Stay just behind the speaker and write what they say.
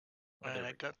Oh, there I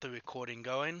we go. got the recording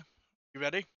going. You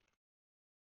ready?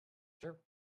 Sure.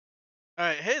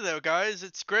 Alright, hey there guys,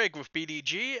 it's Greg with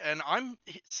BDG, and I'm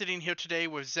sitting here today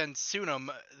with Zen Sunum,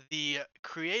 the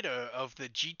creator of the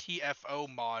GTFO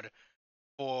mod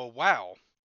for WoW.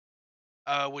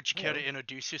 Would you care to Hello.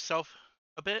 introduce yourself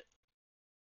a bit?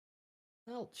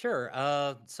 Well, sure.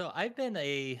 So I've been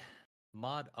a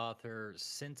mod author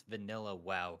since Vanilla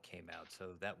WoW came out.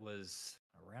 So that was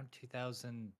around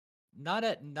 2000.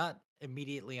 Not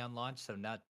immediately on launch, so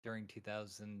not during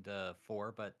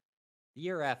 2004, but the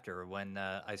year after when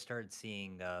I started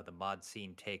seeing the mod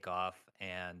scene take off,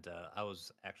 and I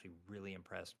was actually really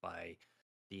impressed by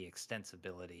the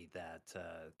extensibility that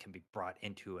can be brought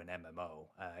into an MMO.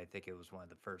 I think it was one of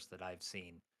the first that I've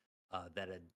seen that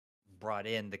had brought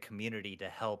in the community to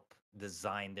help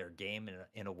design their game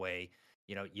in a way.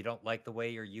 You don't like the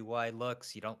way your UI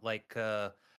looks, you don't like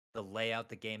the layout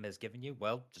the game has given you.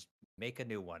 Well, just make a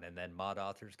new one, and then mod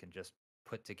authors can just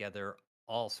put together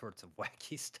all sorts of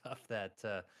wacky stuff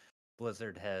that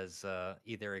Blizzard has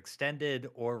either extended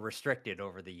or restricted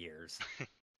over the years.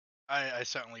 I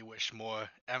certainly wish more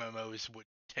MMOs would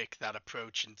take that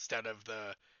approach instead of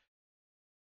the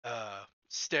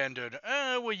standard,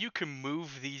 well, you can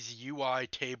move these UI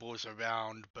tables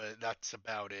around, but that's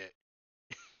about it.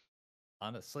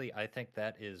 Honestly, I think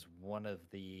that is one of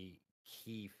the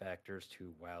key factors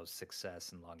to WoW's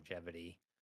success and longevity.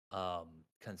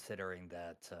 Considering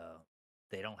that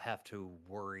they don't have to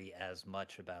worry as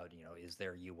much about, is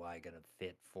their UI going to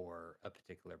fit for a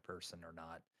particular person or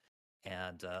not.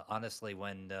 And honestly,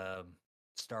 when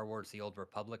Star Wars: The Old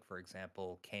Republic, for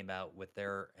example, came out with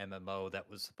their MMO that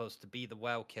was supposed to be the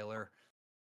WoW killer,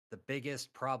 the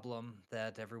biggest problem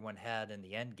that everyone had in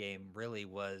the end game really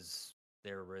was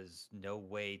there was no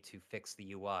way to fix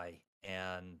the UI.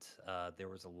 And there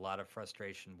was a lot of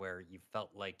frustration where you felt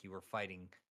like you were fighting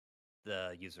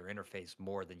the user interface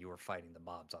more than you were fighting the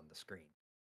mobs on the screen.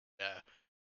 Yeah.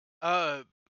 Uh,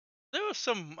 there were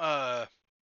some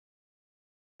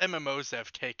MMOs that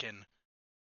have taken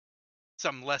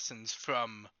some lessons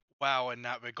from WoW in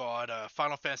that regard.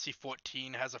 Final Fantasy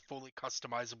 14 has a fully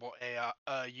customizable AI,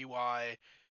 UI.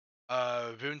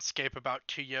 RuneScape about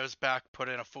 2 years back put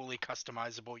in a fully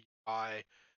customizable UI.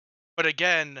 But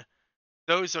again,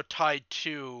 those are tied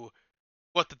to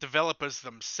what the developers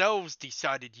themselves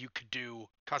decided you could do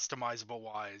customizable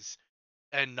wise,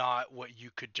 and not what you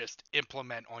could just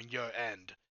implement on your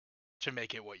end to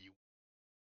make it what you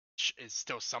wish is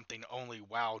still something only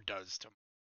WoW does to.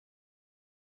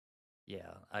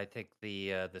 Yeah, I think the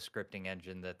scripting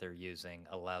engine that they're using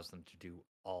allows them to do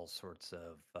all sorts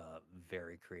of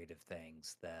very creative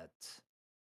things that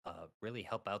really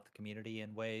help out the community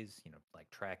in ways, like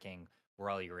tracking where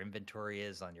all your inventory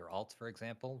is on your alts, for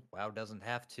example. WoW doesn't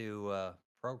have to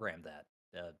program that.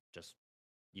 Just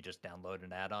you just download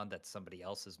an add-on that somebody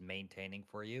else is maintaining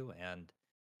for you, and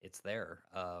it's there.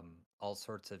 All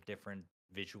sorts of different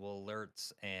visual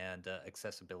alerts and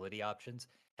accessibility options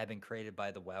have been created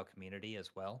by the WoW community as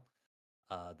well.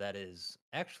 That is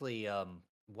actually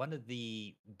one of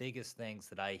the biggest things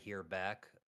that I hear back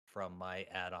from my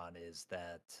add-on is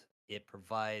that it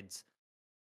provides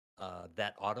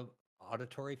that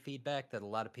auditory feedback that a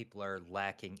lot of people are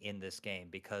lacking in this game,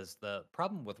 because the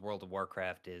problem with World of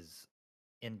Warcraft is,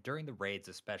 in during the raids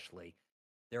especially,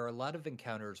 there are a lot of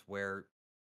encounters where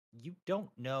you don't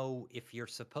know if you're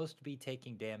supposed to be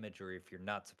taking damage or if you're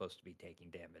not supposed to be taking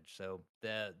damage. So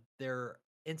there are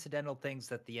incidental things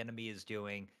that the enemy is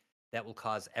doing that will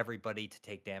cause everybody to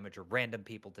take damage or random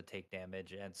people to take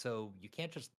damage. And so you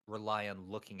can't just rely on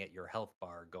looking at your health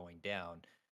bar going down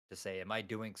to say, am I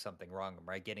doing something wrong? Am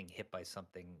I getting hit by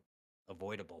something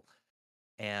avoidable?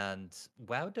 And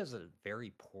WoW does a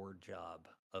very poor job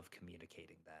of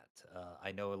communicating that.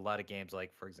 I know a lot of games,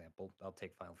 like, for example, I'll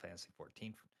take Final Fantasy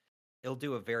 14. It'll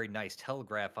do a very nice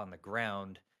telegraph on the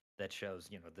ground that shows,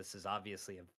 this is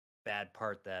obviously a bad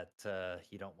part that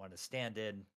you don't want to stand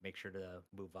in. Make sure to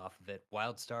move off of it.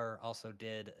 Wildstar also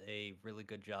did a really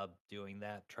good job doing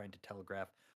that, trying to telegraph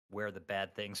where the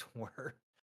bad things were.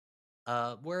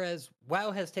 Whereas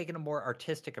WoW has taken a more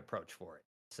artistic approach for it.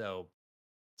 So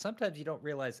sometimes you don't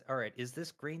realize, all right, is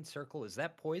this green circle, is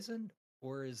that poison,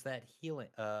 or is that healing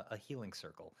a healing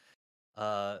circle?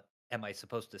 Uh am I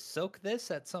supposed to soak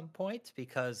this at some point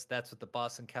because that's what the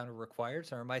boss encounter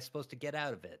requires, or am I supposed to get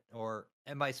out of it? Or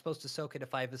am I supposed to soak it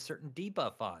if I have a certain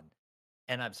debuff on?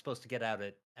 And I'm supposed to get out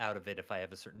of it if I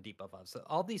have a certain debuff on. So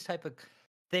all these type of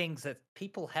things that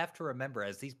people have to remember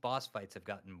as these boss fights have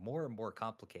gotten more and more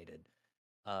complicated.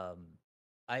 um,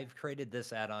 I've created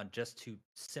this add-on just to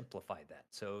simplify that.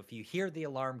 So if you hear the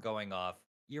alarm going off,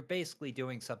 you're basically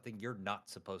doing something you're not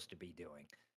supposed to be doing.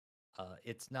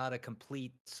 It's not a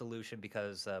complete solution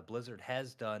because Blizzard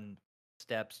has done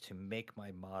steps to make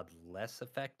my mod less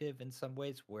effective in some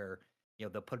ways, where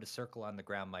they'll put a circle on the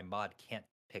ground, my mod can't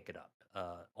pick it up.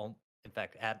 In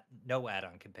fact, no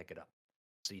add-on can pick it up.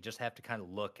 So you just have to kind of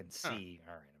look and Huh. see,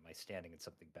 all right, am I standing in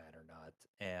something bad or not?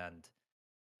 And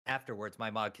afterwards,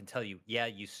 my mod can tell you, yeah,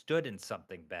 you stood in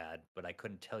something bad, but I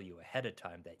couldn't tell you ahead of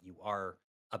time that you are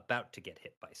about to get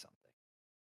hit by something.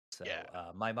 Yeah.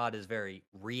 So my mod is very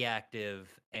reactive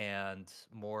and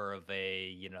more of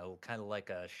a, kind of like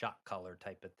a shot collar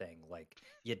type of thing. Like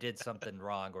you did something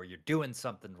wrong or you're doing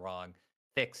something wrong,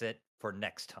 fix it for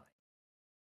next time.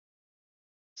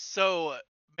 So,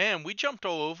 man, we jumped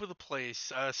all over the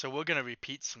place. So we're gonna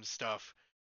repeat some stuff.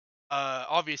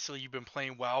 Obviously you've been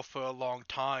playing WoW for a long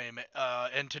time,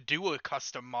 and to do a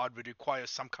custom mod would require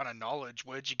some kind of knowledge.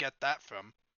 Where'd you get that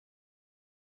from?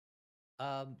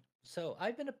 So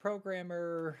I've been a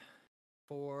programmer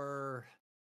for,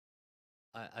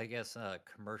 I guess,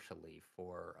 commercially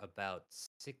for about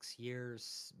 6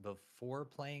 years before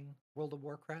playing World of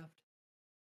Warcraft.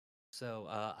 So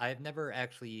I've never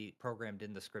actually programmed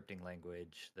in the scripting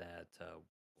language that World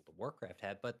of Warcraft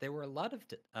had, but there were a lot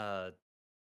of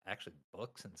actually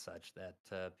books and such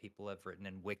that people have written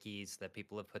and wikis that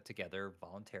people have put together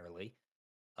voluntarily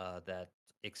that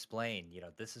explain,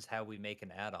 this is how we make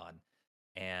an add-on,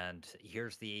 and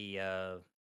here's the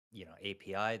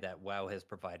API that WoW has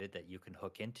provided that you can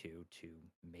hook into to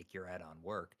make your add-on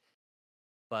work.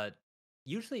 But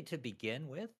usually to begin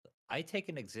with, I take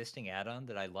an existing add-on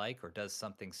that I like or does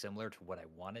something similar to what I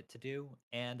want it to do,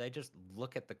 and I just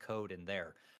look at the code in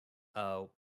there. Uh,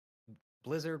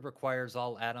 Blizzard requires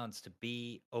all add-ons to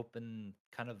be open,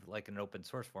 kind of like an open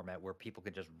source format where people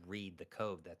can just read the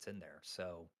code that's in there.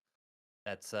 So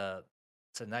that's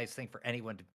it's a nice thing for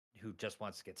anyone who just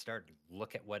wants to get started.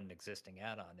 Look at what an existing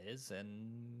add-on is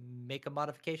and make a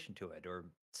modification to it, or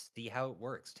see how it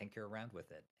works, tinker around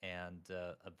with it, and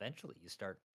eventually you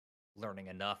start learning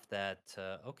enough that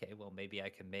okay, well maybe I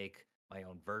can make my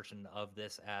own version of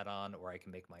this add-on, or I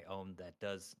can make my own that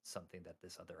does something that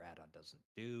this other add-on doesn't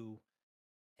do,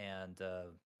 and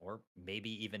or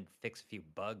maybe even fix a few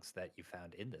bugs that you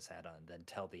found in this add-on, then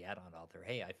tell the add-on author,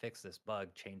 hey, I fixed this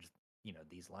bug, change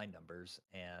these line numbers.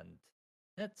 And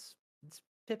that's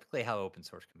typically how open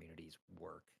source communities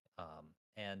work.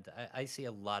 And I see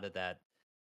a lot of that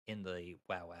in the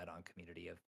WoW add-on community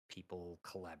of people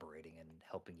collaborating and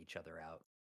helping each other out.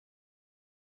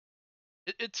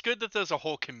 It's good that there's a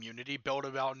whole community built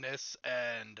around this,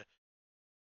 and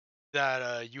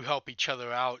that you help each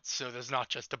other out. So there's not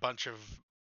just a bunch of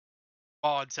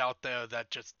mods out there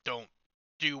that just don't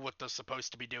do what they're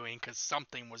supposed to be doing because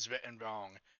something was written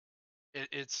wrong.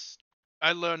 It's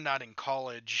I learned that in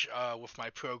college with my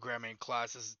programming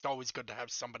classes. It's always good to have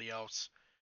somebody else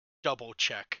double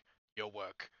check your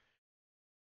work.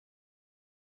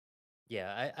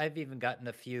 Yeah, I've even gotten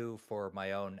a few for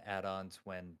my own add-ons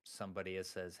when somebody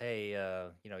says, "Hey,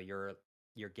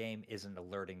 your game isn't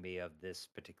alerting me of this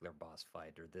particular boss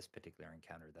fight or this particular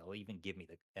encounter." They'll even give me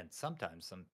and sometimes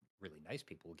some really nice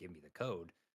people will give me the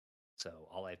code. So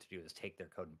all I have to do is take their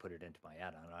code and put it into my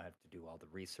add-on. I have to do all the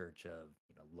research of,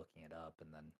 looking it up,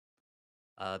 and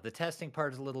then the testing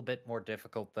part is a little bit more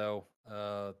difficult though,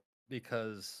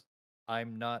 because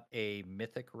I'm not a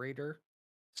mythic raider.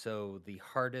 So the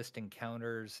hardest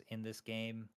encounters in this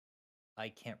game, I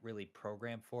can't really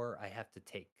program for. I have to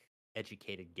take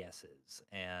educated guesses,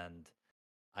 and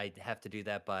I have to do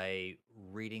that by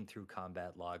reading through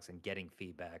combat logs and getting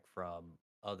feedback from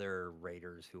other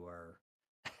raiders who are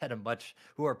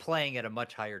playing at a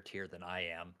much higher tier than I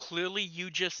am Clearly, you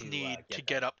just to need to get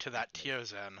get that up to that information. tier,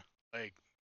 Zen. Like,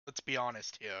 let's be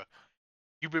honest here.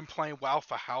 You've been playing WoW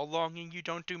for how long and you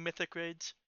don't do mythic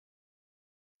raids?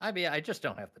 I mean, I just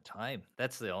don't have the time.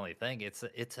 That's the only thing. It's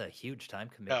a huge time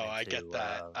No, commitment I get to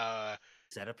that.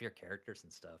 set up your characters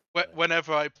and stuff. But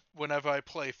Whenever I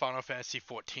play Final Fantasy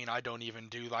 14, I don't even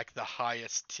do like the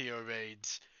highest tier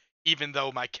raids, even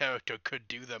though my character could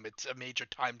do them. It's a major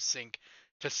time sink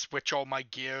to switch all my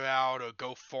gear out or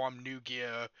go farm new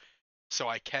gear so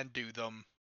I can do them.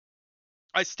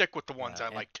 I stick with the ones yeah, I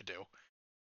and like to do.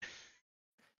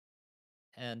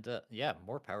 yeah,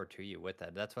 more power to you with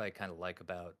that. That's what I kind of like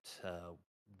about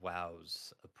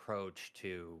WoW's approach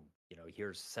to,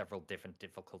 here's several different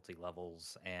difficulty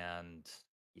levels, and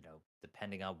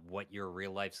depending on what your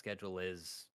real life schedule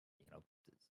is, you know,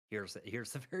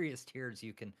 here's the various tiers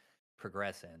you can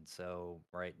progress in. So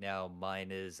right now mine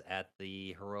is at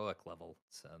the heroic level.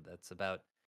 So that's about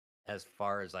as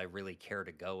far as I really care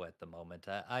to go at the moment.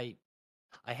 I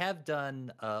I have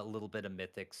done a little bit of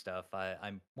mythic stuff.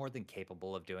 I'm more than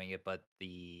capable of doing it, but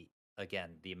the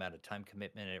amount of time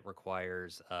commitment it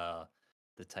requires,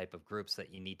 the type of groups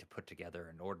that you need to put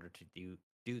together in order to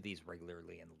do these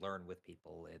regularly and learn with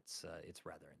people, it's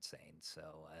rather insane. So,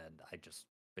 and I just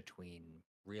between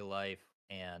real life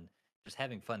and just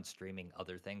having fun streaming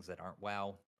other things that aren't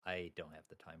WoW, I don't have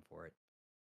the time for it.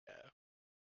 Yeah.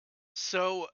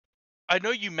 So I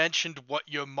know you mentioned what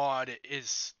your mod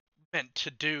is meant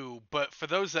to do, but for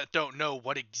those that don't know,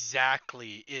 what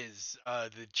exactly is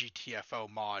the GTFO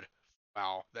mod,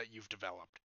 wow, that you've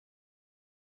developed?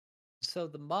 So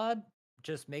the mod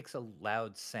just makes a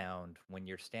loud sound when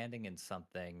you're standing in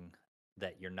something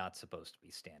that you're not supposed to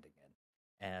be standing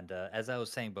in. And as I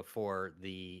was saying before,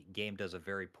 the game does a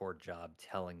very poor job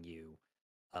telling you.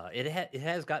 It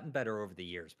has gotten better over the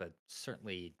years, but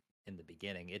certainly in the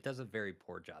beginning, it does a very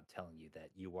poor job telling you that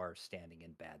you are standing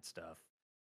in bad stuff.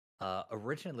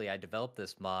 Originally, I developed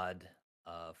this mod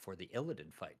for the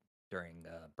Illidan fight during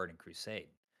Burning Crusade.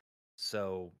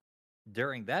 So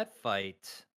during that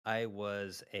fight, I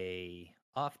was a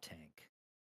off tank,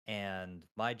 and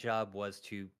my job was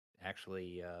to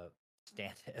actually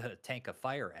stand tank a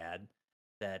fire ad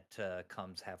that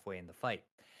comes halfway in the fight.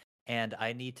 And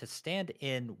I need to stand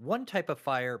in one type of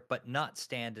fire, but not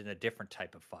stand in a different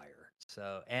type of fire.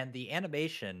 So, and the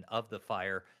animation of the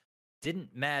fire didn't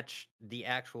match the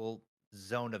actual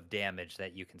zone of damage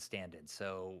that you can stand in.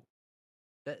 So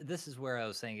this is where I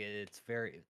was saying it's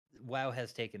very WoW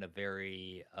has taken a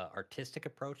very artistic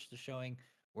approach to showing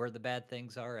where the bad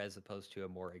things are, as opposed to a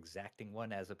more exacting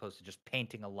one, as opposed to just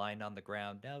painting a line on the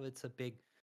ground. Now it's a big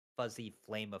fuzzy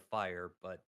flame of fire,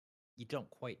 but you don't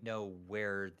quite know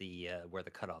where the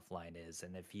cutoff line is,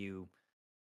 and if you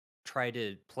try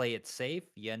to play it safe,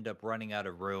 you end up running out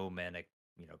of room, and it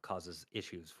causes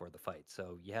issues for the fight.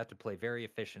 So you have to play very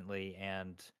efficiently,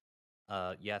 and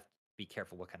you have to be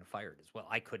careful what kind of fire it is. Well,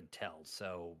 I couldn't tell,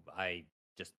 so I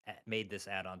just made this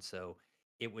add-on so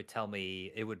it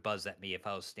would buzz at me if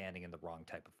I was standing in the wrong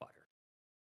type of fire.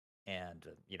 And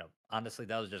honestly,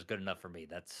 that was just good enough for me.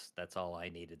 That's all I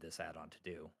needed this add-on to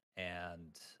do.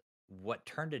 And what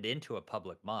turned it into a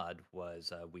public mod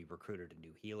was we recruited a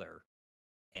new healer,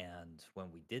 and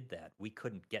when we did that, we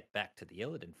couldn't get back to the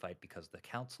Illidan fight because the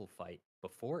council fight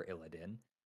before Illidan,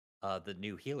 the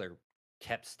new healer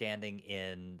kept standing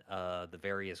in the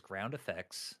various ground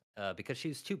effects because she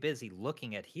was too busy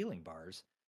looking at healing bars.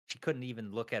 She couldn't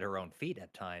even look at her own feet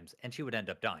at times, and she would end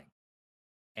up dying.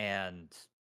 And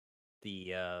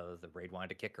the raid wanted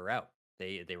to kick her out.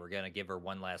 They were going to give her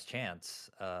one last chance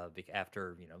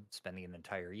after spending an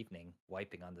entire evening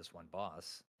wiping on this one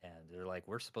boss, and they're like,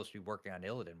 "We're supposed to be working on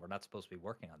Illidan. We're not supposed to be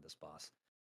working on this boss."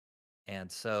 And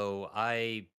so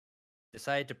I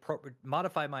decided to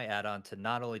modify my add-on to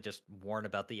not only just warn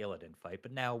about the Illidan fight,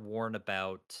 but now warn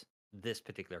about this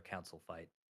particular council fight.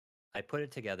 I put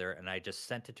it together and I just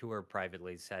sent it to her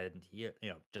privately, said,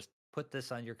 just put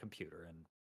this on your computer. And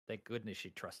thank goodness she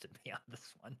trusted me on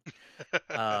this one.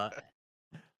 Uh,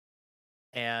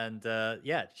 and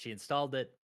yeah, she installed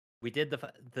it. We did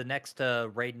the next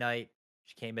raid night.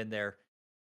 She came in there.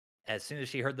 As soon as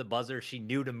she heard the buzzer, she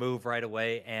knew to move right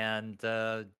away, and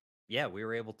yeah, we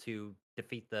were able to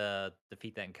defeat that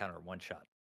encounter in one shot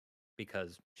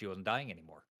because she wasn't dying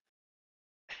anymore.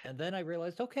 And then I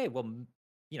realized, okay, well,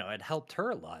 it helped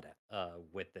her a lot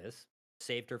with this,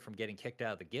 saved her from getting kicked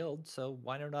out of the guild. So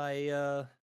why don't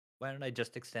I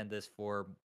just extend this for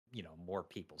more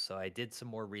people? So I did some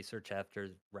more research after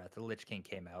Wrath of the Lich King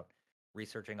came out,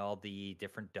 researching all the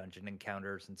different dungeon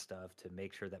encounters and stuff to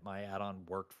make sure that my add-on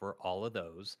worked for all of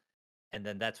those. And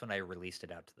then that's when I released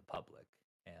it out to the public.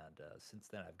 And since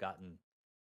then, I've gotten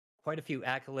quite a few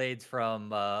accolades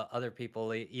from other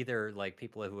people, either like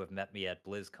people who have met me at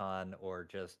BlizzCon or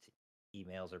just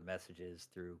emails or messages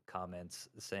through comments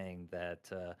saying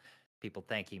that people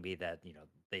thanking me that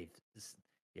they've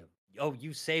you know oh,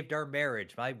 you saved our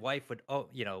marriage. My wife would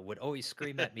always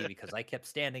scream at me because I kept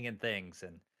standing in things.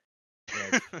 And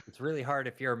it's really hard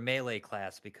if you're a melee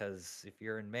class, because if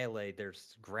you're in melee,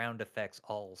 there's ground effects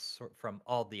from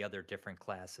all the other different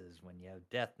classes. When you have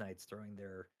Death Knights throwing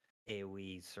their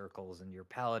AoE circles and your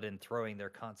Paladin throwing their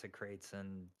consecrates,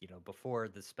 and before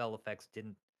the spell effects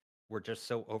didn't were just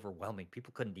so overwhelming,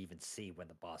 people couldn't even see when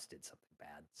the boss did something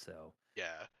bad. So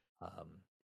Yeah. um,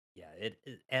 yeah,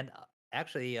 and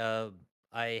actually,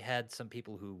 I had some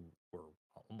people who were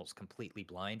almost completely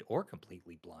blind or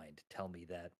completely blind tell me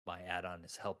that my add-on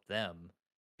has helped them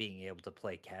being able to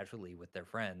play casually with their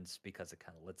friends, because it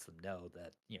kind of lets them know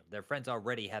that their friends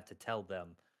already have to tell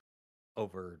them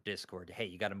over Discord, hey,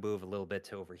 you got to move a little bit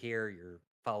to over here.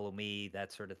 follow me,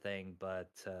 that sort of thing. But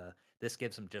this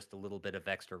gives them just a little bit of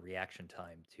extra reaction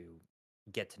time to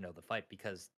get to know the fight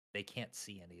because they can't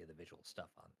see any of the visual stuff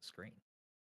on the screen.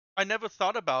 I never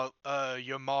thought about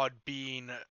your mod being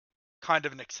kind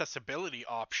of an accessibility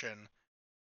option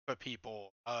for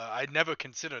people. I never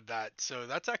considered that, so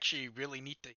that's actually really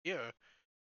neat to hear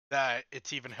that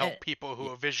it's even Eh, helped people who y-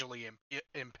 are visually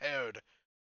impaired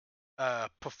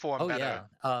perform oh better.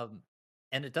 yeah,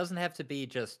 and it doesn't have to be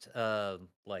just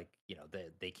like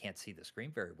they can't see the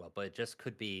screen very well, but it just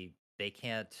could be they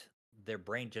can't. Their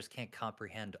brain just can't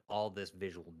comprehend all this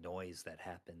visual noise that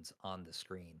happens on the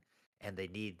screen, and they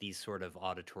need these sort of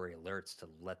auditory alerts to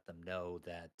let them know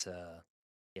that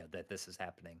that this is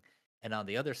happening. And on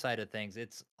the other side of things,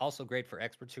 it's also great for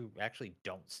experts who actually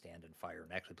don't stand and fire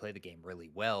and actually play the game really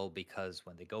well because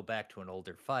when they go back to an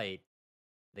older fight,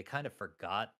 they kind of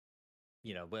forgot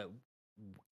but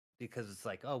because it's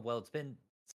like, oh well, it's been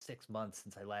 6 months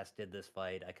since I last did this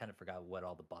fight. I kind of forgot what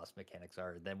all the boss mechanics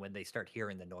are. And then when they start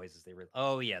hearing the noises, they realize,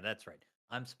 oh yeah, that's right.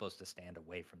 I'm supposed to stand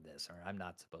away from this, or I'm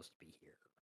not supposed to be here.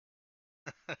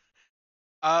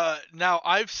 Now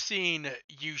I've seen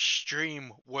you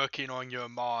stream working on your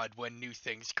mod when new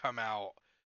things come out.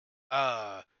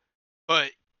 Uh,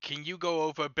 but can you go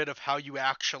over a bit of how you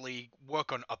actually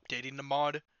work on updating the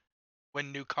mod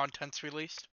when new content's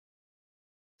released?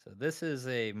 So this is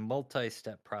a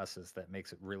multi-step process that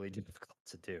makes it really difficult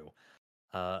to do.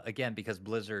 Again, because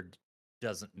Blizzard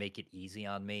doesn't make it easy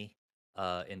on me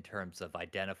in terms of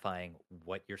identifying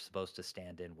what you're supposed to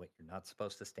stand in, what you're not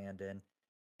supposed to stand in.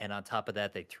 And on top of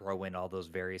that, they throw in all those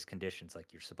various conditions,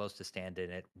 like you're supposed to stand in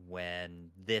it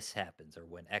when this happens, or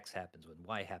when X happens, when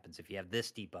Y happens. If you have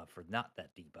this debuff or not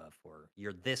that debuff, or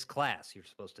you're this class, you're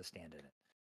supposed to stand in it.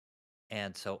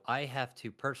 And so I have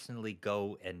to personally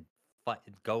go and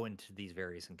go into these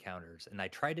various encounters, and I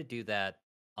try to do that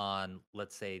on,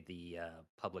 let's say, the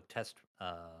public test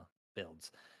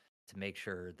builds to make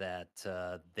sure that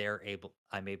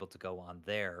I'm able to go on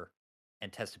there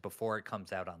and test it before it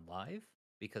comes out on live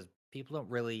because people don't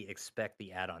really expect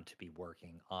the add-on to be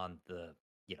working on the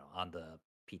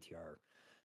PTR.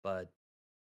 But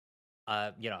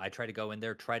I try to go in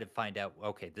there, try to find out,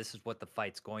 okay, this is what the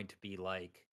fight's going to be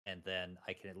like, and then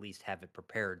I can at least have it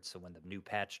prepared so when the new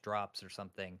patch drops or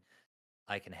something,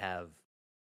 I can have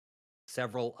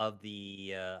several of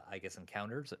the I guess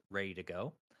encounters ready to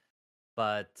go.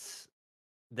 But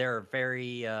they're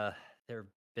very there have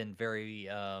been very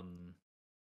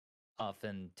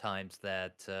often times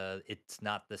that it's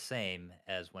not the same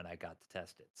as when I got to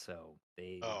test it. So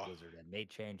Oh, Blizzard had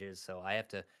made changes, so I have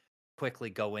to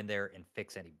quickly go in there and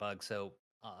fix any bugs. So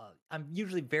I'm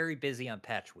usually very busy on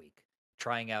patch week,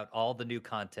 trying out all the new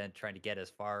content, trying to get as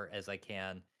far as I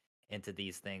can into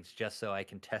these things, just so I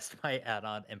can test my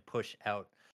add-on and push out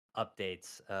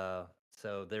updates.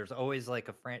 So there's always like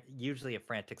usually a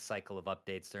frantic cycle of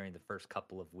updates during the first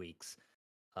couple of weeks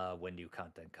when new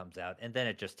content comes out, and then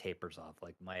it just tapers off.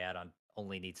 Like my add-on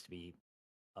only needs to be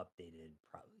updated,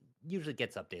 probably usually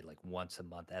gets updated like once a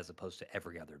month, as opposed to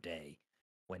every other day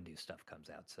when new stuff comes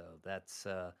out. So that's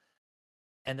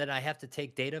and then I have to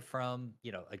take data from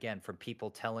again from people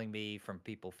telling me, from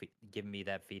people giving me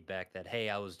that feedback that hey,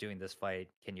 I was doing this fight.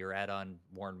 Can your add-on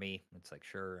warn me? It's like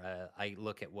sure. I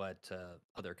look at what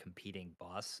other competing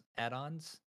boss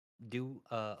add-ons do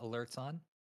alerts on,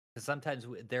 'cause sometimes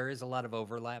there is a lot of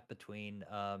overlap between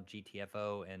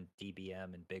GTFO and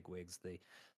DBM and Bigwigs,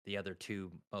 the other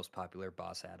two most popular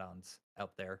boss add-ons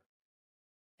out there.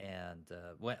 And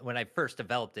when I first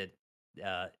developed it,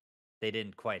 uh, they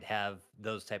didn't quite have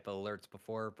those type of alerts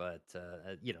before, but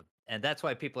and that's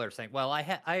why people are saying, "Well,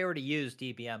 I already use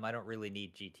DBM. I don't really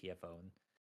need GTFO." And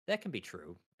that can be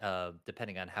true,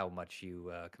 depending on how much you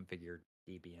configure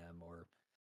DBM, or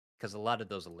because a lot of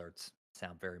those alerts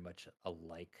sound very much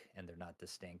alike and they're not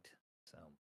distinct. So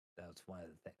that's one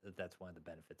of the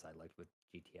benefits I liked with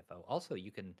GTFO. Also,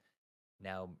 you can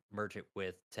now merge it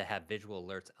with to have visual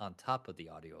alerts on top of the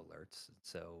audio alerts.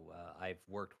 So I've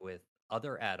worked with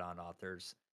other add-on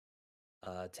authors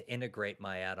to integrate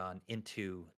my add-on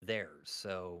into theirs.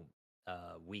 So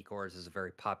Weak Ors is a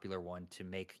very popular one to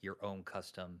make your own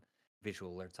custom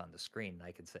visual alerts on the screen. And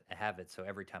I can have it so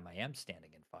every time I am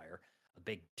standing in fire, a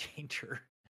big danger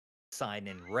sign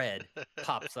in red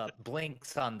pops up,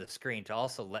 blinks on the screen to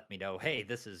also let me know, hey,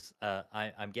 this is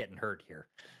I'm getting hurt here.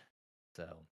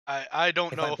 So I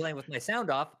don't if know I'm if playing with my sound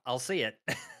off, I'll see it.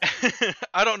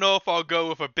 I don't know if I'll go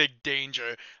with a big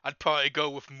danger. I'd probably go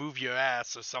with move your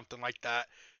ass or something like that.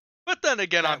 But then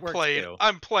again, That works too.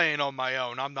 I'm playing on my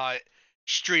own. I'm not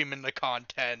streaming the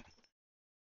content.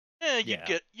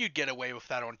 Yeah. You'd get away with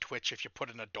that on Twitch if you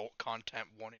put an adult content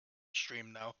warning.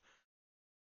 stream though.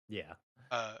 Yeah.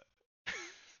 Uh,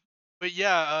 but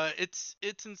yeah, it's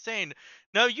insane.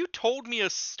 Now you told me a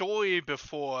story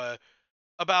before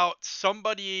about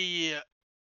somebody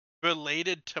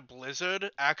related to Blizzard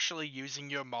actually using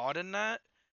your mod in that.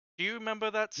 Do you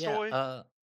remember that Yeah, story?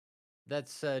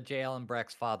 that's, J. Allen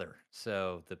Brack's father.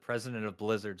 So, the president of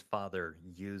Blizzard's father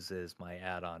uses my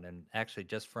add-on, and actually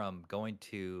just from going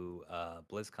to,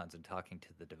 BlizzCons and talking to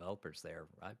the developers there,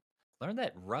 I learned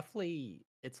that roughly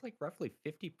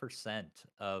 50%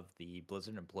 of the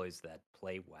Blizzard employees that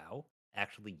play WoW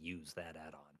actually use that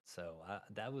add-on. So,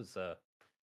 that was,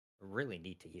 really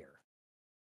neat to hear,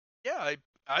 Yeah,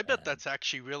 I bet and that's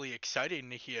actually really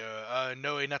exciting to hear,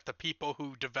 knowing that the people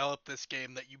who developed this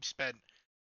game that you've spent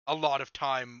a lot of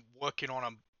time working on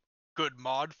a good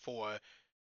mod for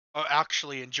are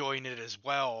actually enjoying it as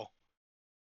well.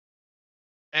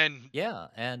 And yeah,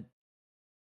 and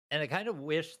I kind of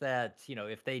wish that,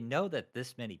 if they know that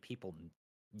this many people,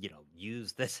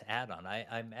 use this add-on,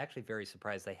 I'm actually very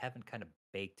surprised they haven't kind of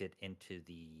baked it into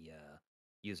the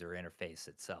user interface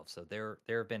itself. So there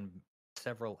have been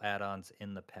several add-ons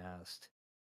in the past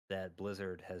that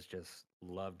Blizzard has just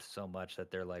loved so much that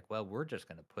they're like, well, we're just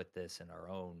going to put this in our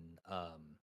own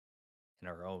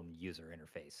user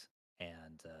interface,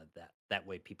 and that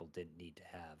way people didn't need to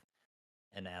have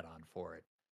an add-on for it.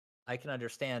 I can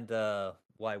understand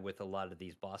why with a lot of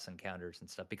these boss encounters and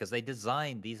stuff because they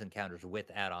design these encounters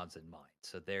with add-ons in mind.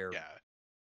 So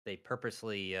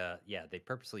yeah, they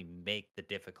purposely make the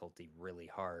difficulty really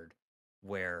hard.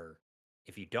 Where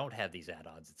if you don't have these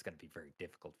add-ons, it's going to be very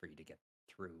difficult for you to get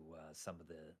through some of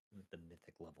the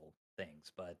mythic level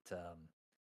things. But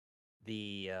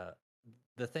the uh,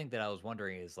 the thing that I was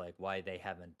wondering is like why they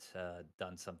haven't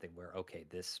done something where okay,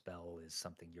 this spell is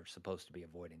something you're supposed to be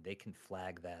avoiding. They can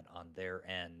flag that on their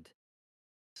end,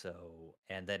 so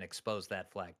and then expose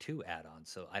that flag to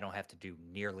add-ons, so I don't have to do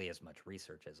nearly as much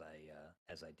research as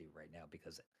I do right now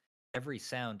because every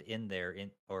sound in there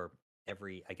in or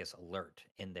every I guess alert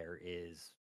in there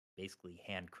is basically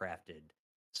handcrafted,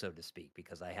 so to speak,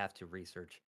 because I have to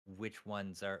research which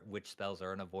spells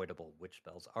are unavoidable, which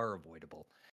spells are avoidable,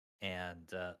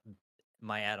 and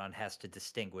my add-on has to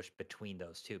distinguish between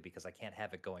those two because I can't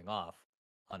have it going off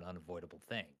on unavoidable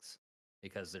things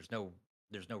because there's no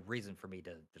reason for me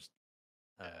to just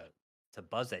yeah, uh, to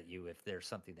buzz at you if there's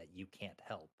something that you can't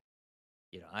help.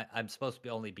 I'm supposed to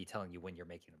only be telling you when you're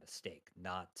making a mistake,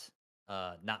 not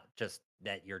just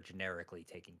that you're generically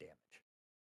taking damage.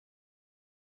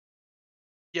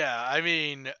 yeah. I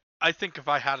mean, I think if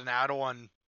I had an add-on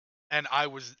and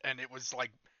it was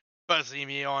like buzzing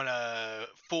me on a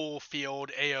full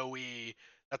field AOE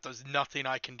that there's nothing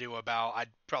I can do about, I'd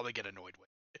probably get annoyed with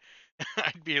it.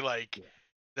 I'd be like, Yeah.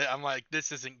 I'm like,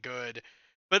 this isn't good.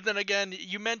 But then again,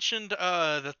 you mentioned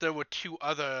that there were two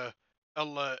other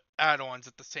add-ons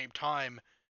at the same time,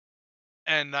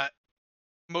 and that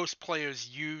most players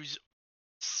use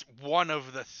one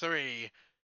of the three.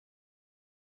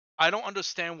 I don't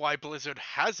understand why Blizzard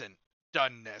hasn't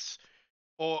done this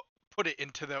or put it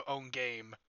into their own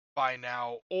game by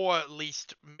now, or at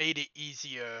least made it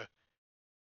easier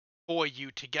for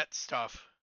you to get stuff.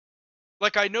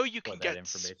 Like I know you can What that get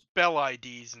information? spell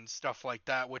IDs and stuff like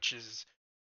that, which is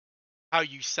how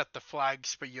you set the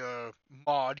flags for your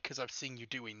mod because I've seen you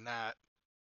doing that.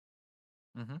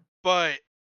 Hmm. But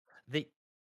The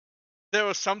there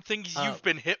are some things uh you've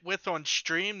been hit with on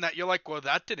stream that you're like, well,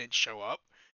 that didn't show up.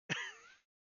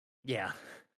 yeah.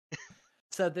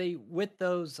 So they with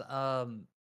those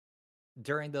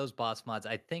during those boss mods,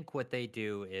 I think what they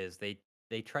do is they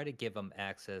try to give them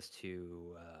access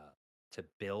to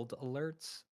build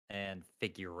alerts and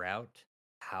figure out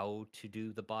how to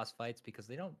do the boss fights because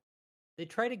they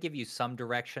try to give you some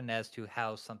direction as to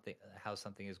how something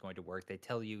is going to work. They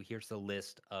tell you here's the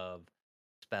list of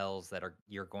spells that are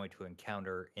you're going to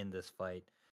encounter in this fight,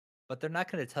 but they're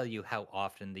not going to tell you how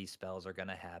often these spells are going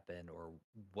to happen or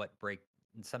what break.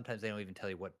 And sometimes they don't even tell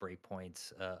you what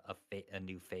breakpoints a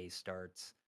new phase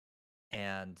starts.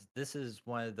 And this is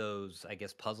one of those, I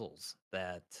guess, puzzles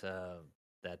that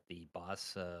the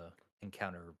boss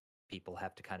encounter people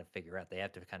have to kind of figure out. They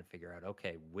have to kind of figure out,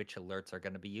 okay, which alerts are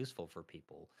going to be useful for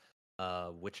people,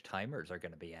 which timers are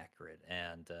going to be accurate,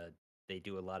 and they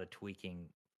do a lot of tweaking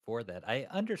for that. I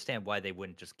understand why they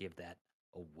wouldn't just give that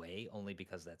away, only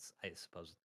because that's, I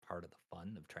suppose, part of the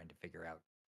fun of trying to figure out,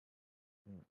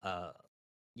 uh,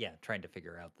 yeah, trying to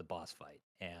figure out the boss fight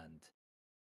and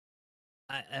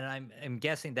I'm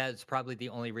guessing that's probably the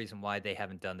only reason why they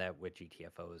haven't done that with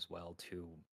GTFO as well to,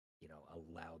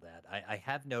 allow that. I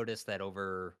have noticed that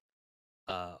over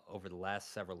over the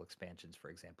last several expansions, for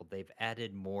example, they've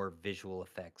added more visual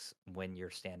effects when you're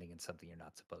standing in something you're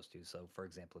not supposed to. So, for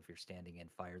example, if you're standing in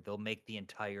fire, they'll make the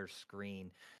entire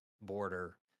screen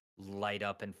border light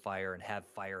up in fire and have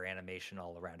fire animation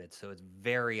all around it. So it's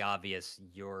very obvious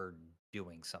you're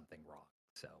doing something wrong.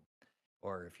 So,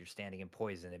 or if you're standing in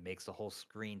poison, it makes the whole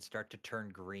screen start to turn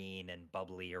green and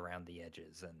bubbly around the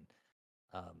edges.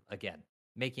 And again,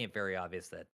 making it very obvious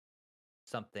that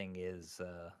something is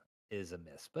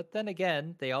amiss. But then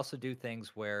again, they also do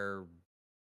things where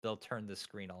they'll turn the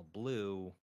screen all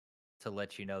blue to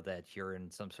let you know that you're in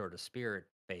some sort of spirit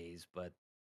phase, but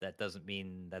that doesn't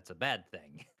mean that's a bad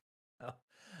thing. So,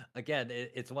 again,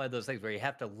 it's one of those things where you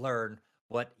have to learn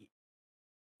what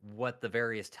the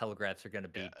various telegraphs are going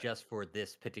to Yeah. be just for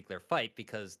this particular fight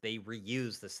because they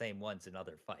reuse the same ones in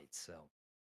other fights. So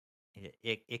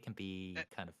it can be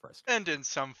kind of frustrating And in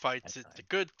some fights at it's a times.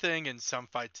 good thing, in some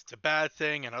fights it's a bad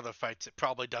thing, in other fights it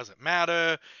probably doesn't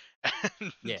matter.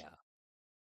 And Yeah.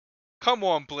 come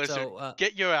on, Blizzard, So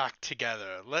get your act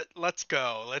together. Let's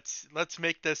go. Let's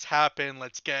make this happen.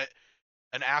 Let's get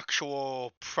an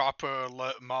actual proper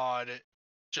mod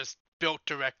just built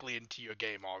directly into your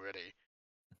game already.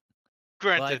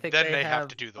 Well, I Granted, think then they they have have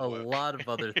to do the a work. lot of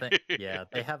other things. Yeah,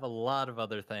 they have a lot of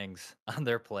other things on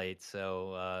their plate.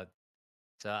 But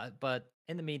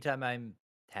in the meantime, I'm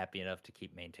happy enough to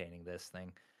keep maintaining this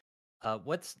thing.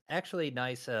 What's actually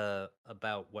nice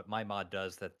about what my mod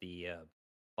does that the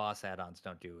boss add-ons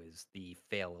don't do is the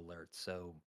fail alert.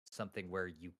 So something where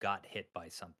you got hit by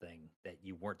something that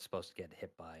you weren't supposed to get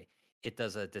hit by, it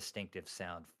does a distinctive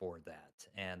sound for that.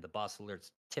 And the boss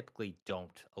alerts typically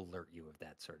don't alert you of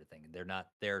that sort of thing. They're not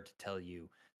there to tell you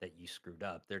that you screwed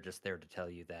up. They're just there to tell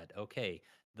you that okay,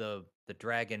 the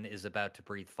dragon is about to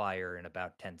breathe fire in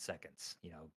about 10 seconds.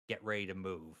 Get ready to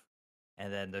move,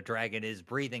 and then the dragon is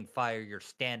breathing fire, you're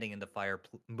standing in the fire,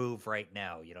 move right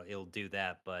now. It'll do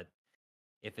that. But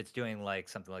if it's doing like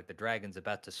something like the dragon's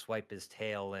about to swipe his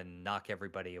tail and knock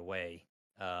everybody away,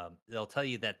 they'll tell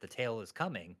you that the tail is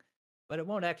coming, but it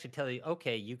won't actually tell you,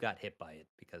 okay, you got hit by it,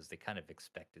 because they kind of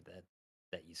expected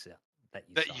that you saw that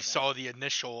you That saw you that. saw the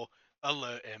initial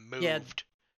alert and Yeah. moved.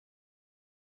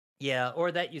 Yeah,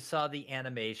 or that you saw the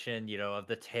animation, of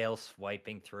the tail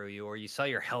swiping through you, or you saw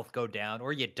your health go down,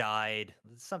 or you died,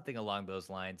 something along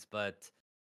those lines. But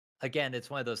again,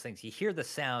 it's one of those things. You hear the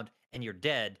sound and you're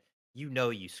dead,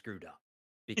 you screwed up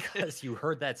because you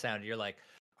heard that sound. And you're like,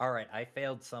 all right, I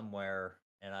failed somewhere,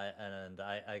 and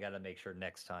I got to make sure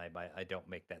next time I don't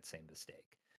make that same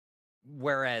mistake.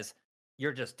 Whereas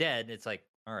you're just dead. It's like,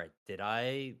 all right, did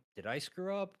I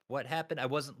screw up? What happened? I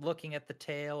wasn't looking at the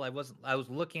tail. I was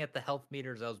looking at the health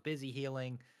meters. I was busy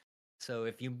healing. So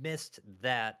if you missed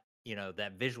that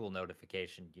visual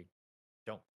notification, you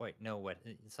don't quite know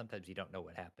sometimes you don't know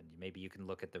what happened. Maybe you can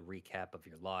look at the recap of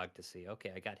your log to see,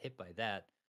 okay, I got hit by that.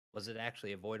 Was it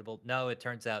actually avoidable? No, it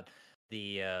turns out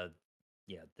the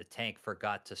tank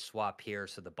forgot to swap here,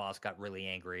 so the boss got really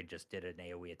angry and just did an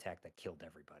AoE attack that killed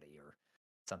everybody or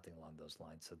something along those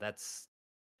lines. So that's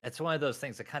one of those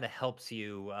things that kind of helps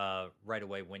you right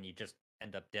away when you just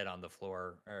end up dead on the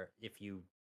floor, or if you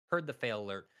heard the fail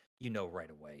alert, right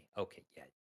away, okay, yeah,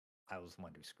 I was the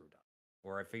one who screwed up.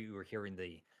 Or if you were hearing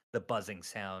the buzzing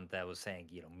sound that was saying,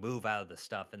 move out of the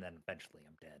stuff, and then eventually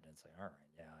I'm dead. And it's like, all right,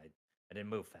 yeah, I didn't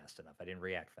move fast enough. I didn't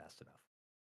react fast enough.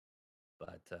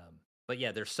 But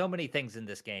yeah, there's so many things in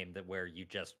this game that where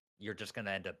you're just gonna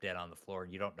end up dead on the floor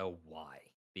and you don't know why,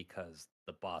 because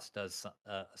the boss does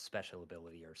a special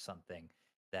ability or something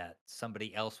that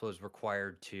somebody else was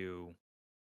required to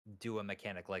do a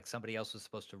mechanic. Like somebody else was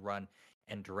supposed to run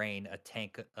and drain a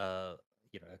tank, a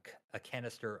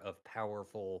canister of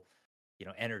powerful,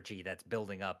 energy that's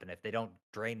building up. And if they don't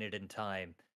drain it in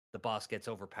time, the boss gets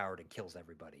overpowered and kills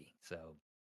everybody. So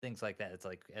things like that. It's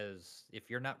like, as if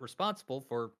you're not responsible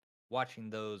for watching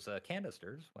those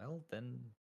canisters, well, then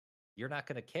you're not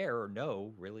going to care or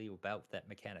know really about that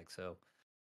mechanic. So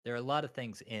there are a lot of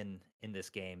things in this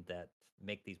game that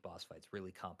make these boss fights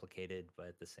really complicated, but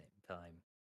at the same time,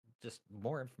 just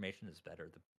more information is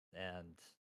better. And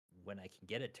when I can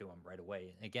get it to them right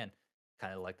away, again,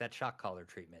 kind of like that shock collar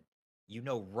treatment,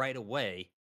 right away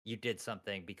you did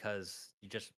something because you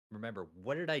just remember,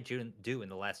 what did I do in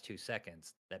the last 2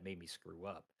 seconds that made me screw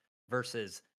up?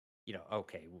 Versus,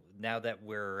 okay, now that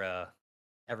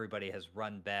everybody has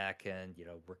run back and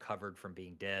recovered from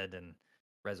being dead and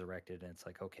resurrected, and it's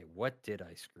like, okay, what did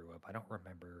I screw up? I don't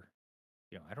remember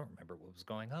what was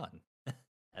going on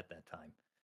at that time.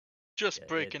 Just Yeah,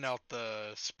 breaking out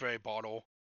the spray bottle,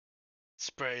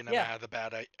 spraying them yeah. out of the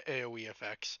bad AoE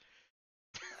effects.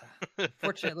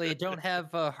 Unfortunately, I don't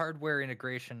have hardware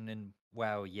integration in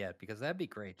WoW yet because that'd be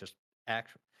great. Just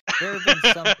actual. There have been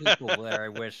some people where I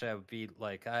wish I would be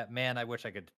like, man, I wish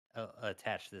I could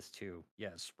attach this to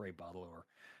a spray bottle or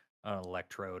an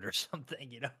electrode or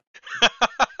something.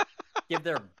 Give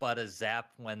their butt a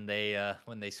zap when they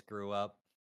screw up.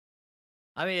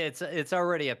 I mean, it's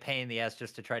already a pain in the ass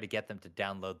just to try to get them to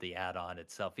download the add-on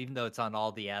itself, even though it's on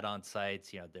all the add-on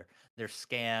sites. They're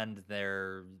scanned,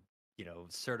 they're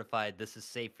certified. This is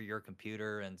safe for your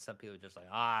computer, and some people are just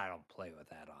like, I don't play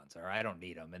with add-ons, or I don't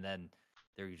need them, and then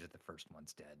they're usually the first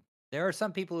ones dead. There are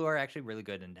some people who are actually really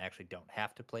good and actually don't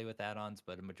have to play with add-ons,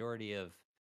 but a majority of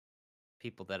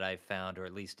people that I've found, or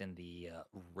at least in the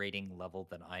rating level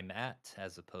that I'm at,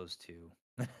 as opposed to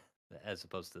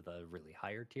the really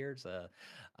higher tiers, a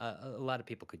lot of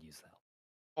people could use that.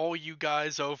 All you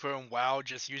guys over in WoW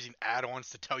just using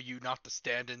add-ons to tell you not to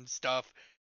stand in stuff,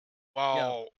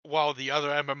 Yeah, while the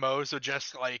other MMOs are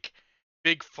just like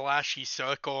big flashy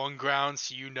circle on ground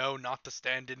so you know not to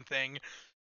stand in thing.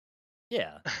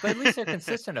 yeah, but at least they're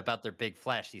consistent about their big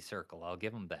flashy circle. I'll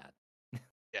give them that.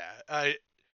 Yeah,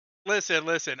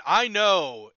 listen. I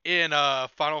know in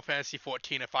Final Fantasy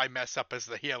 14 if I mess up as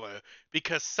the healer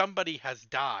because somebody has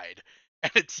died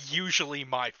and it's usually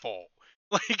my fault.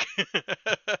 Like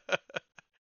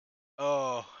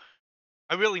oh,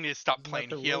 I really need to stop Isn't that playing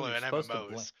the rule? healer in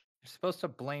MMOs. You're supposed to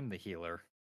blame the healer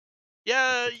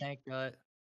if Yeah, the tank dies.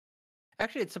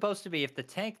 Actually, it's supposed to be if the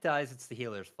tank dies, it's the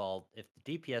healer's fault. If the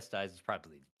DPS dies, it's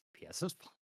probably the DPS's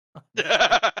fault. Honestly.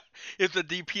 if the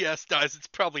DPS dies, it's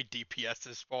probably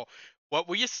DPS's fault. What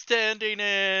were you standing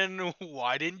in?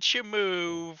 Why didn't you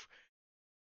move?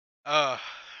 Uh,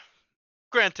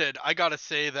 Granted, I gotta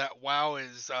say that WoW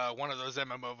is one of those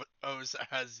MMOs that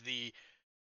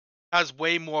has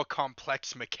way more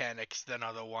complex mechanics than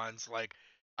other ones. Like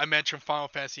I mentioned Final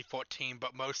Fantasy 14,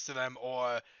 but most of them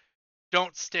are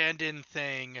don't stand in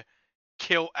thing,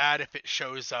 kill ad if it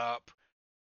shows up,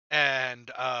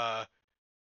 and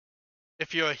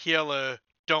if you're a healer,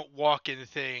 don't walk in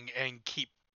thing and keep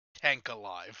tank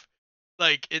alive.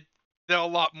 Like they're a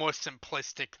lot more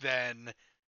simplistic than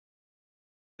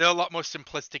they're a lot more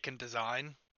simplistic in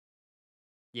design.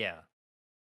 Yeah.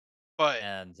 But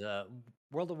And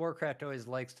World of Warcraft always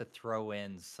likes to throw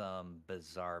in some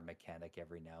bizarre mechanic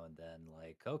every now and then.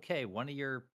 Like, okay, one of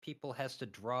your people has to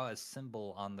draw a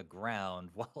symbol on the ground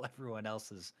while everyone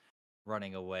else is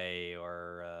running away,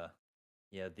 or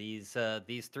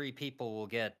these three people will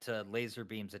get laser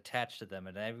beams attached to them,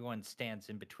 and everyone stands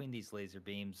in between these laser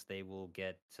beams. They will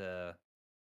get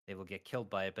killed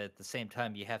by it, but at the same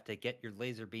time, you have to get your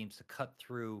laser beams to cut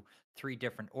through three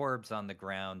different orbs on the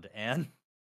ground and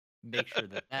make sure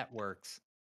that that works,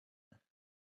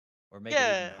 or make it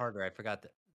even yeah, harder. I forgot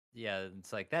that. Yeah,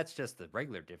 it's like that's just the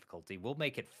regular difficulty. We'll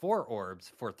make it four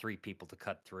orbs for three people to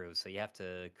cut through, so you have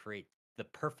to create the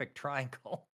perfect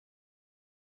triangle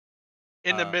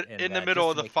in in the that middle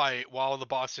just of to the make it. fight while the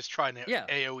boss is trying to Yeah,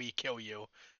 AoE kill you.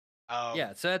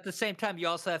 yeah. Um, So at the same time, you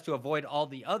also have to avoid all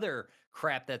the other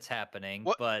crap that's happening,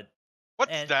 what but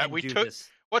what's that? and do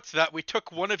this. What's that? We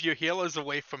took one of your healers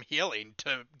away from healing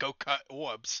to go cut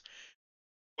orbs.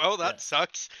 Well, that Yeah,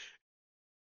 sucks.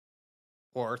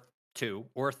 or two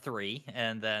or three,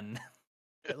 and then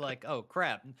like, oh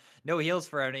crap, no heals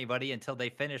for anybody until they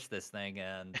finish this thing,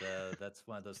 and that's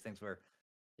one of those things where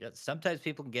yeah, sometimes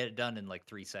people can get it done in like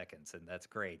 3 seconds, and that's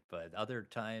great. But other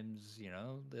times,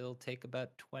 they'll take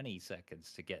about 20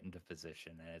 seconds to get into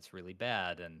position, and it's really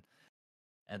bad.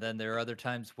 And then there are other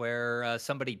times where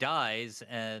somebody dies,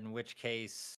 in which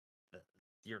case uh,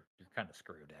 you're kind of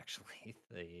screwed. Actually,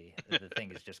 the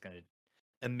thing is just going to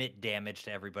emit damage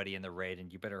to everybody in the raid,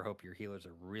 and you better hope your healers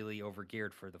are really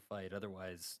overgeared for the fight.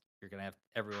 Otherwise, you're gonna have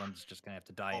everyone's just gonna have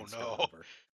to die Oh and start no. over.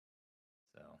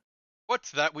 So What's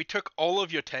that? We took all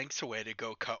of your tanks away to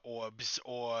go cut orbs,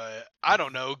 or I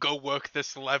don't know, go work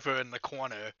this lever in the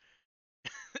corner,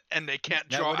 and they can't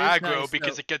now, draw what is aggro nice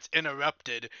because though, it gets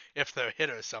interrupted if they're hit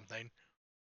or something.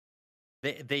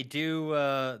 they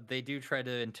do try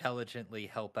to intelligently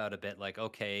help out a bit. Like,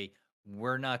 okay,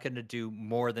 we're not going to do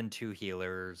more than two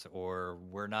healers, or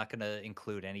we're not going to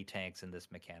include any tanks in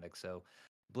this mechanic. So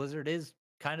Blizzard is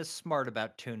kind of smart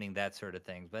about tuning that sort of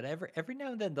thing. But every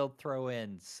now and then they'll throw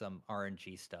in some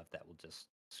RNG stuff that will just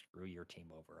screw your team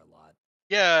over a lot.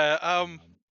 Yeah, Um,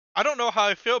 I don't know how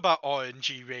I feel about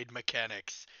RNG raid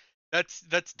mechanics. That's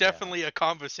yeah, definitely a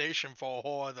conversation for a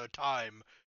whole other time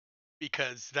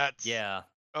because that's yeah.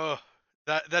 oh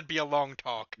that'd be a long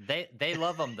talk. They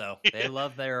love them though. They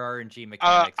love their RNG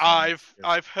mechanics, and it's just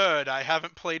I've heard. I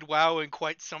haven't played WoW in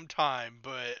quite some time,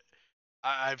 but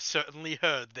I've certainly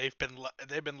heard they've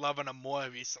been loving them more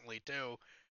recently too.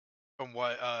 from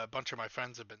what a bunch of my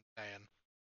friends have been saying.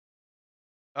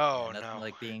 Yeah, Oh nothing no.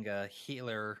 like being a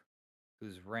healer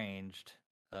who's ranged,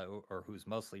 or who's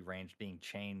mostly ranged, being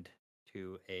chained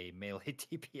to a melee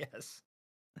DPS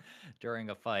during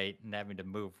a fight and having to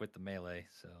move with the melee.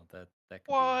 So that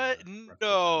can be What? rough to attend.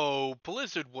 No,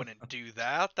 Blizzard wouldn't do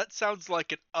that. That sounds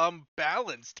like an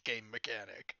unbalanced game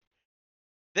mechanic.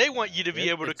 They want you Yeah, to be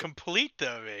able to it's complete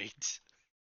the raids.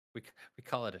 we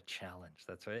call it a challenge.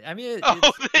 That's right. I mean,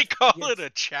 Oh, they call it it's a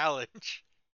challenge.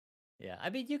 yeah. I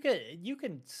mean, you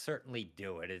can certainly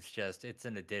do it. It's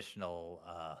an additional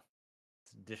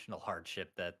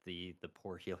hardship that the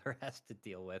poor healer has to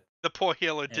deal with, The poor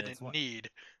healer and it's didn't one. need.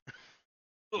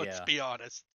 Let's Yeah, be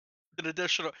honest. An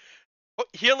additional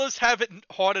healers have it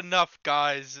hard enough,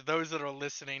 guys. Those that are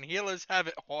listening, healers have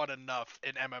it hard enough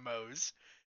in MMOs.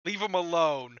 Leave them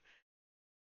alone.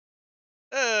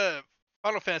 Uh,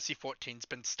 Final Fantasy 14's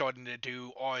been starting to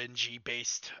do RNG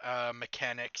based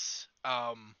mechanics.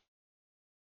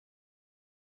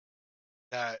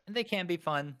 That and they can be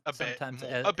fun a bit sometimes,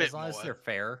 more, a bit as long as more. they're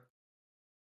fair.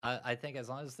 I think as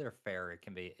long as they're fair, it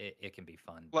can be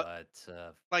fun. Like,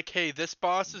 But hey, this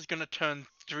boss is gonna turn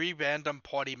 3 random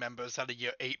party members out of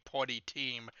your 8 party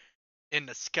team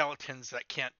into skeletons that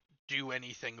can't do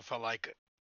anything for like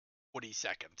 40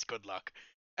 seconds. Good luck.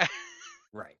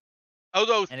 right,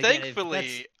 Although and again, if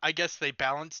that's thankfully, I guess they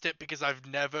balanced it because I've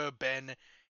never been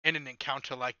in an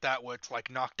encounter like that where it's like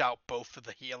knocked out both of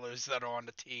the healers that are on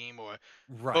the team or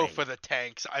both right. of the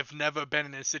tanks. I've never been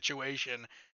in a situation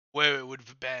where it would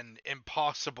have been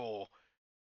impossible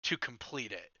to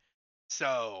complete it.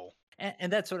 So,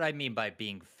 And that's what I mean by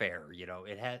being fair.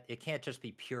 It can't just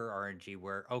be pure RNG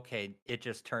where okay, it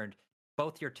just turned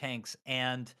both your tanks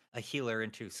and a healer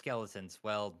into skeletons.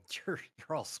 Well, you're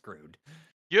all screwed.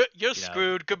 you're You know,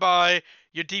 screwed. Goodbye.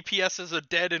 Your DPSs are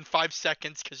dead in 5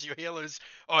 seconds because your healers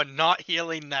are not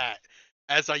healing that.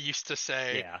 As I used to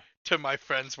say yeah, to my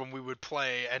friends when we would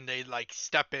play, and they like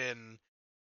step in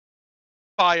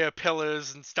fire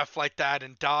pillars and stuff like that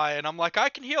and die, and I'm like, I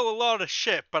can heal a lot of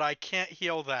shit, but I can't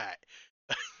heal that.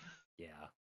 yeah.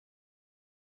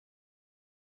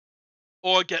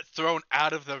 Or get thrown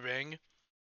out of the ring.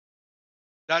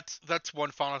 That's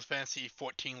one Final Fantasy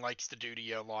 14 likes to do to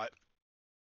you a lot.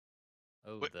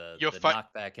 Oh, the You're the fight,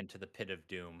 knockback into the pit of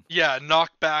doom. yeah,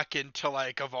 knocked back into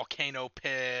like a volcano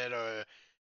pit or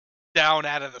down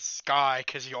out of the sky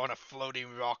because you're on a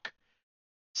floating rock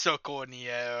circle in the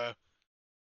air.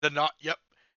 The not, yep.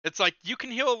 It's like you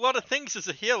can heal a lot of Yep. things as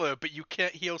a healer, but you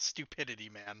can't heal stupidity,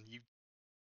 man. You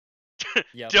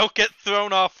Yep. don't get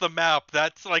thrown off the map.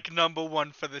 That's like number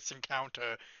one for this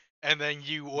encounter. And then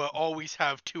you will always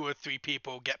have 2 or 3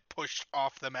 people get pushed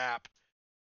off the map.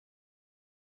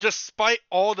 Despite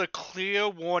all the clear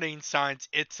warning signs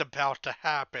it's about to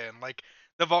happen. Like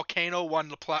the volcano one,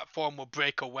 the platform will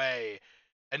break away.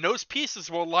 And those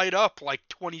pieces will light up like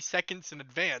 20 seconds in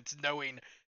advance, knowing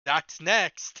that's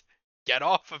next. Get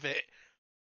off of it.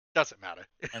 Doesn't matter.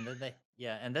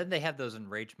 And then they have those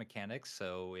enrage mechanics.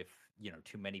 So if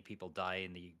too many people die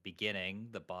in the beginning,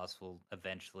 the boss will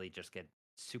eventually just get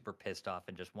super pissed off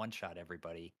and just one shot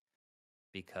everybody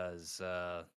because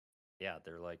yeah,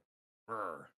 they're like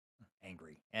 "Brr,"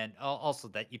 angry, and also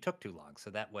that you took too long. So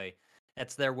that way,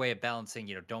 that's their way of balancing.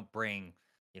 Don't bring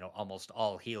almost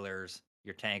all healers,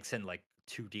 your tanks in like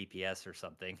 2 DPS or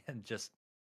something, and just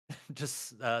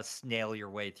snail your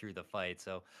way through the fight.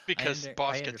 So Because I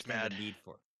boss gets understand the mad. need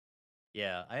for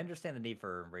yeah, I understand the need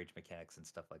for rage mechanics and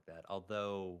stuff like that.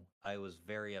 Although I was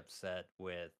very upset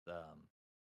with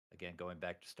again going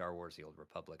back to Star Wars: The Old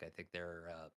Republic. I think their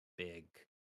big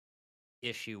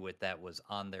issue with that was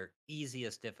on their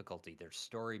easiest difficulty, their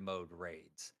story mode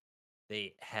raids.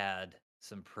 They had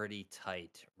some pretty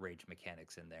tight rage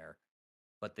mechanics in there,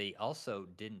 but they also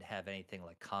didn't have anything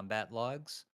like combat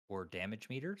logs or damage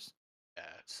meters. Yeah.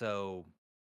 So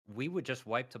we would just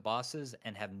wipe to bosses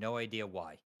and have no idea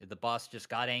why. The boss just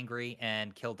got angry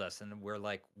and killed us, and we're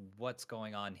like, what's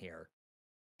going on here?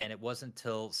 And it wasn't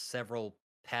until several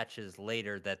patches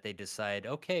later that they decide,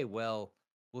 okay, well,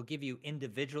 we'll give you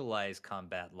individualized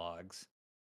combat logs.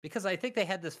 Because I think they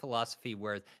had this philosophy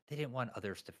where they didn't want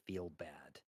others to feel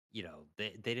bad.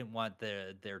 They didn't want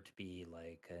there to be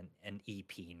like an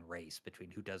EP race between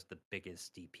who does the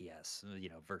biggest DPS,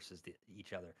 versus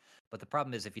each other. But the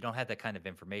problem is if you don't have that kind of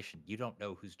information, you don't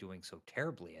know who's doing so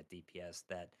terribly at DPS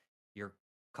that you're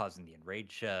causing the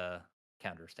enrage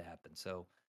counters to happen. So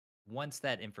once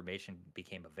that information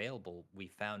became available, we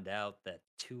found out that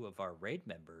two of our raid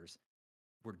members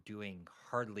were doing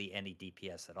hardly any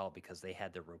DPS at all because they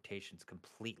had their rotations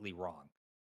completely wrong.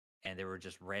 and they were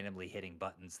just randomly hitting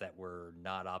buttons that were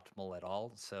not optimal at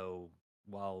all. So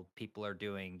while people are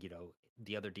doing,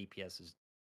 the other DPS is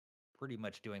pretty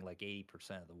much doing like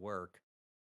 80% of the work,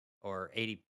 or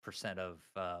 80% of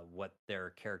what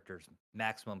their character's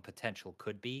maximum potential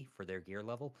could be for their gear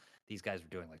level. These guys were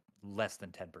doing like less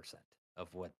than 10%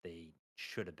 of what they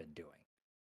should have been doing.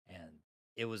 And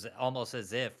it was almost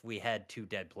as if we had two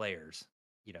dead players,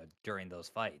 during those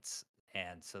fights.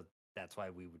 And so that's why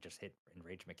we would just hit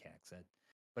enrage mechanics.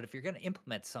 But if you're going to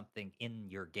implement something in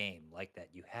your game like that,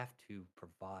 you have to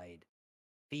provide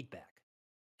feedback.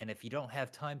 And if you don't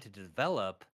have time to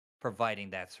develop providing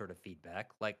that sort of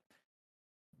feedback, like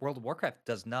World of Warcraft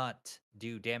does not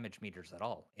do damage meters at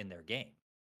all in their game.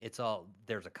 It's all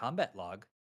there's a combat log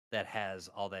that has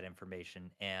all that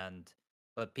information,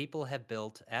 but people have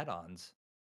built add-ons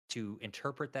to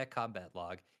interpret that combat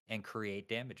log and create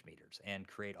damage meters and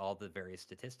create all the various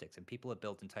statistics. And people have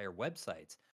built entire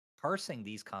websites parsing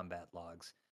these combat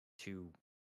logs to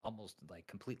almost like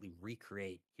completely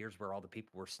recreate here's where all the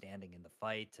people were standing in the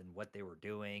fight and what they were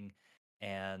doing,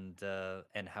 and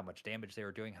how much damage they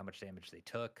were doing, how much damage they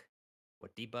took,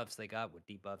 what debuffs they got, what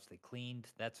debuffs they cleaned,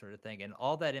 that sort of thing. And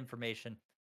all that information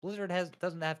Blizzard has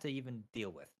doesn't have to even deal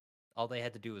with. All they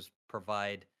had to do is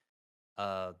provide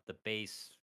the base,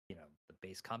 the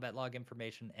base combat log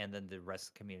information, and then the rest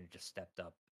of the community just stepped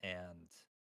up and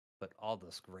put all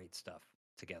this great stuff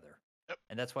together. Yep.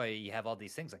 And that's why you have all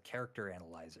these things like character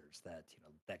analyzers that,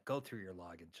 that go through your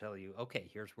log and tell you, okay,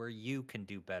 here's where you can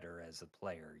do better as a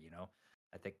player.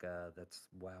 I think that's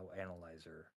WoW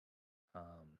Analyzer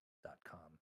 .com.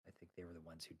 I think they were the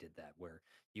ones who did that, where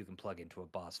you can plug into a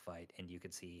boss fight and you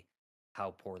can see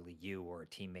how poorly you or a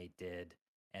teammate did,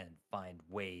 and find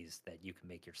ways that you can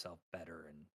make yourself better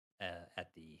and at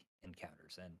the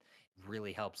encounters. And it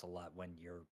really helps a lot when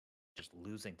you're just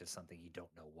losing to something you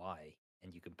don't know why,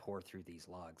 and you can pour through these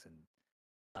logs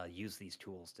and use these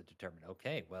tools to determine,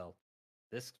 okay, well,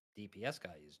 this DPS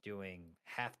guy is doing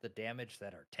half the damage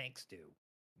that our tanks do.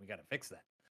 We got to fix that.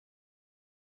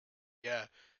 Yeah.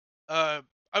 Uh,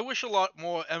 I wish a lot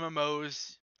more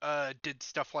MMOs did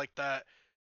stuff like that.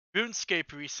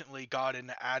 RuneScape recently got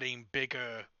into adding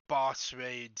bigger boss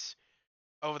raids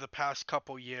over the past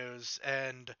couple years,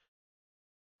 and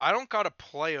I don't got a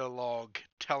player log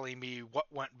telling me what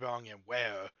went wrong and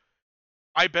where.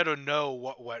 I better know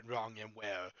what went wrong and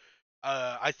where.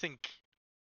 I think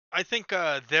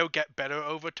they'll get better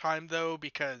over time though,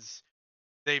 because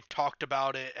they've talked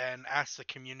about it and asked the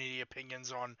community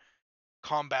opinions on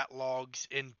combat logs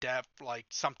in depth, like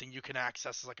something you can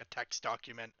access as like a text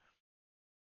document.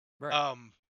 Right.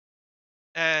 Um,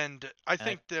 and I And I,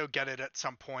 think they'll get it at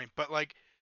some point. But like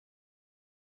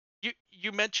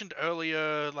you mentioned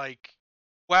earlier, like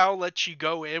WoW lets you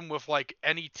go in with like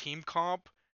any team comp,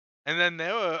 and then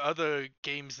there are other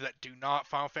games that do not.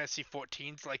 Final Fantasy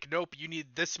 14's like, nope, you need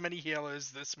this many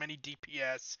healers, this many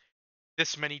DPS,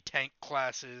 this many tank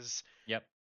classes. yep.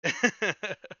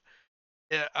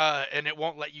 Yeah, and it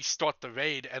won't let you start the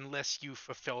raid unless you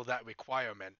fulfill that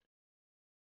requirement.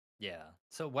 Yeah.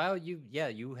 So while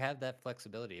you have that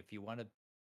flexibility. If you want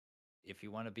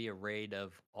to be a raid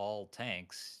of all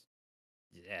tanks,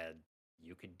 yeah,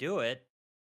 you could do it.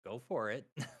 Go for it.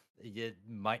 It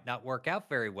might not work out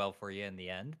very well for you in the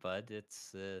end, but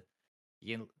it's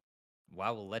you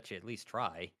WoW will let you at least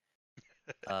try.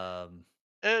 Um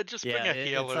Just bring yeah, a it's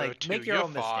healer or like two. make your You're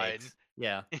own fine. mistakes.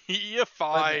 Yeah. You're But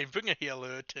fine. Bring a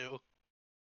healer or two.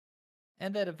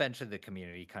 And then eventually the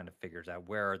community kind of figures out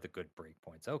where are the good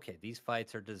breakpoints. Okay, these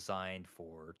fights are designed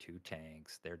for two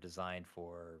tanks. They're designed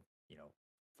for,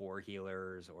 four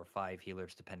healers or five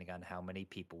healers, depending on how many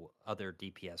people, other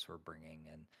DPS we're bringing.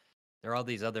 And there are all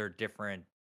these other different,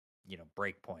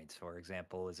 breakpoints. For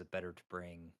example, is it better to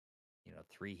bring,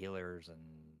 three healers and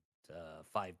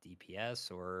five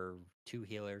DPS, or two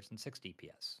healers and six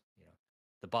DPS?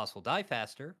 The boss will die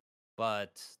faster,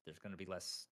 but there's going to be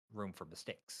less room for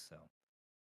mistakes. So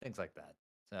things like that.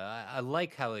 So I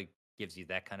like how it gives you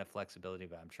that kind of flexibility,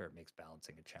 but I'm sure it makes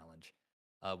balancing a challenge.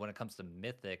 When it comes to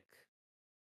Mythic,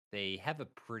 they have a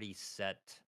pretty set,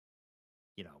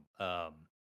 you know, um,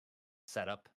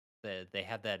 setup. They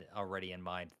have that already in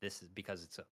mind. This is because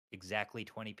it's exactly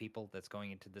 20 people that's going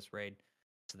into this raid,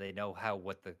 so they know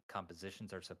what the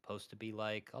compositions are supposed to be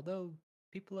like. Although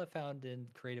people have found in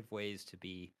creative ways to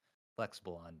be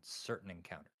flexible on certain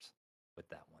encounters with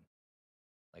that one.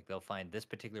 Like they'll find this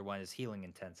particular one is healing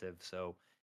intensive, so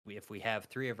if we have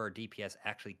three of our DPS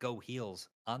actually go heals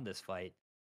on this fight,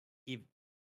 ev-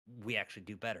 we actually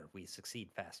do better. We succeed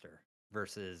faster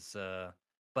versus,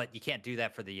 but you can't do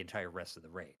that for the entire rest of the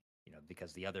raid,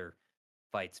 because the other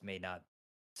fights may not.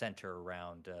 center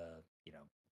around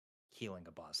healing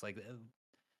a boss. Like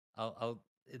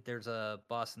there's a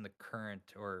boss in the current,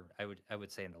 or I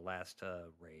would say in the last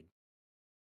raid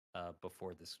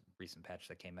before this recent patch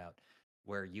that came out,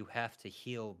 where you have to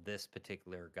heal this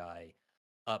particular guy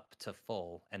up to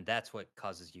full, and that's what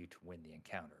causes you to win the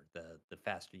encounter. The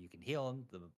faster you can heal him,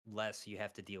 the less you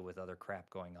have to deal with other crap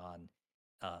going on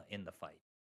in the fight.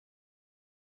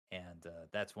 And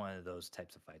that's one of those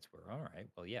types of fights where, all right,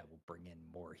 well, yeah, we'll bring in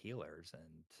more healers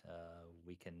and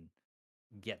we can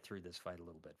get through this fight a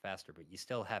little bit faster. But you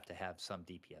still have to have some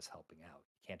DPS helping out.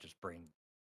 You can't just bring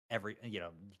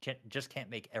just can't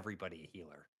make everybody a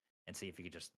healer and see if you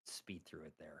could just speed through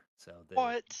it there. So the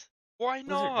What? Why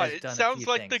Blizzard not? has It done a few sounds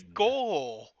like the things in there.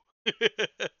 goal.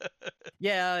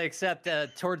 Yeah, except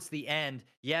towards the end,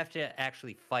 you have to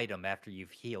actually fight them after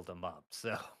you've healed them up.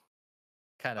 So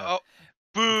kind of Oh,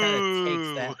 it kind of takes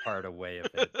boo! that part away of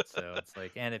it. So it's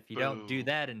like, and if you don't do Boo.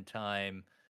 that in time,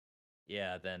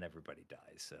 yeah, then everybody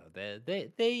dies. So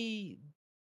they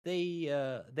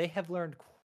have learned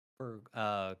for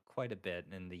quite a bit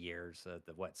in the years, the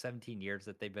what 17 years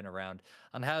that they've been around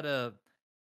on how to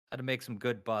make some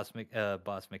good boss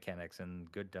mechanics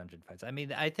and good dungeon fights. I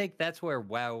mean, I think that's where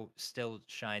WoW still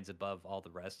shines above all the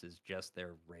rest is just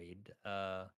their raids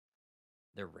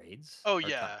Oh are top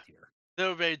yeah, tier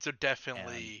the raids are and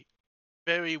definitely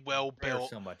very well they're built.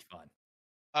 so much fun.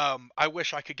 I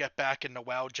wish I could get back into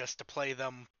WoW just to play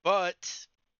them, but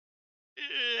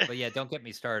But yeah, don't get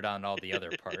me started on all the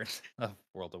other parts of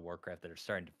World of Warcraft that are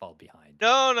starting to fall behind.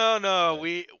 no, no, no. But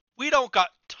We don't got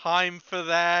time for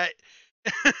that.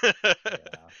 yeah,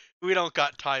 We don't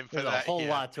got time for there's a that whole here.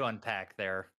 lot to unpack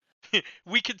there.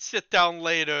 We could sit down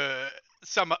later,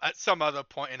 at some other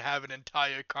point, and have an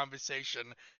entire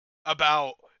conversation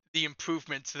about the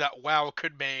improvements that WoW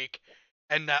could make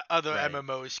and that other Right.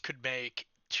 MMOs could make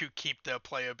to keep their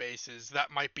player bases.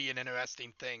 That might be an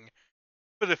interesting thing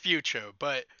for the future.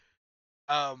 But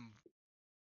um,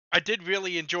 I did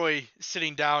really enjoy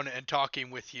sitting down and talking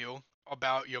with you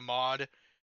about your mod,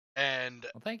 and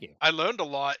Well, thank you. I learned a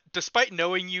lot. Despite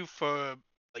knowing you for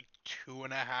like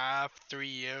 2.5, 3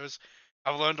 years,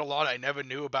 I've learned a lot I never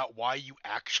knew about why you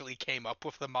actually came up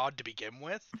with the mod to begin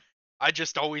with. I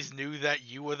just always knew that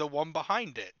you were the one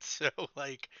behind it. So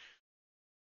like,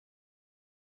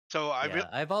 so I Yeah, really,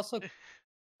 I've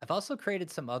also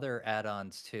created some other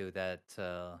add-ons too that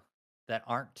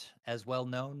aren't as well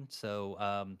known. So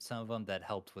some of them that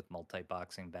helped with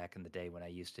multi-boxing back in the day when I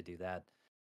used to do that.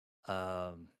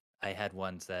 Um, I had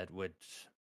ones that would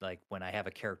like when I have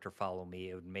a character follow me,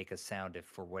 it would make a sound if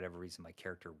for whatever reason my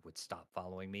character would stop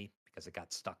following me because it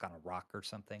got stuck on a rock or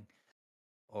something.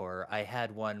 Or I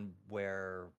had one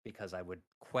where because I would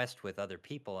quest with other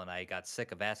people and I got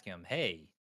sick of asking them, "Hey,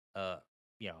 uh,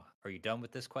 are you done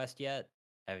with this quest yet?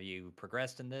 Have you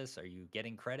progressed in this? Are you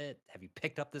getting credit? Have you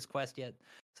picked up this quest yet?"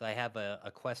 So I have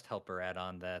a quest helper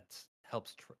add-on that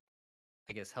helps,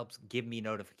 I guess, helps give me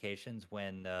notifications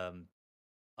when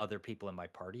other people in my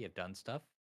party have done stuff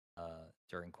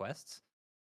during quests.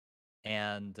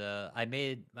 And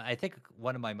I think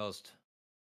one of my most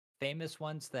famous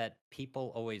ones that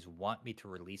people always want me to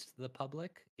release to the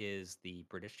public is the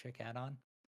British Chick add-on,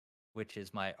 which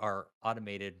is our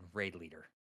automated raid leader.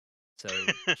 So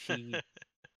she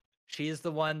is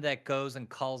the one that goes and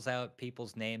calls out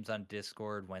people's names on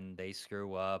Discord when they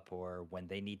screw up or when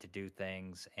they need to do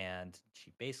things, and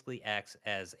she basically acts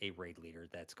as a raid leader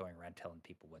that's going around telling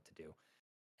people what to do.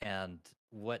 And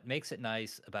what makes it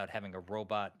nice about having a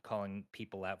robot calling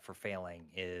people out for failing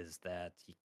is that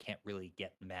you can't really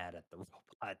get mad at the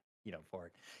robot, for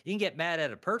it. You can get mad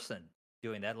at a person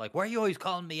doing that, like, why are you always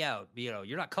calling me out?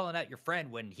 You're not calling out your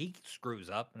friend when he screws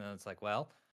up. And then it's like, well,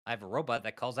 I have a robot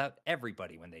that calls out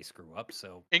everybody when they screw up.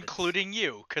 So it's including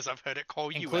you, because I've heard it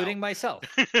call you out. including myself.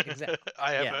 Exactly.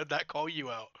 I have Yeah. heard that call you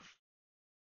out.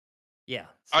 Yeah.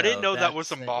 I didn't So know that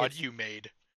was a that's mod it's you made.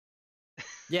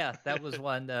 Yeah, that was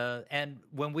one. And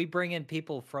when we bring in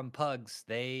people from Pugs,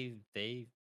 we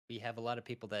have a lot of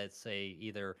people that say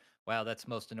either, "Wow, that's the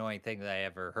most annoying thing that I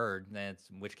ever heard," and then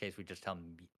in which case we just tell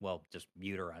them, "Well, just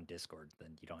mute her on Discord,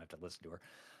 then you don't have to listen to her."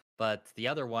 But the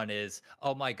other one is,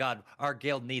 "Oh my God, our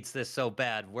guild needs this so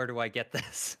bad. Where do I get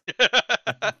this?"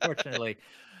 unfortunately,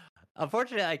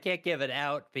 unfortunately, I can't give it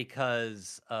out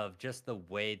because of just the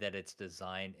way that it's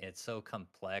designed. It's so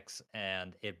complex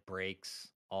and it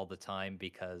breaks all the time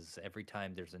because every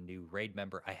time there's a new raid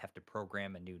member, I have to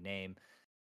program a new name.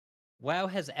 WoW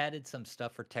has added some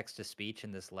stuff for text to speech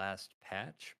in this last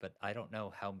patch, but I don't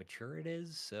know how mature it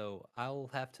is. So I'll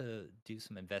have to do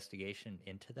some investigation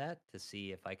into that to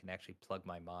see if I can actually plug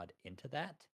my mod into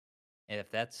that. And if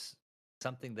that's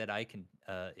something that I can,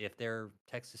 if their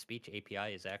text to speech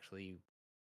API is actually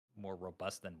more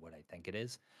robust than what I think it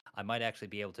is, I might actually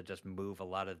be able to just move a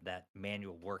lot of that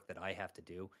manual work that I have to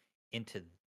do into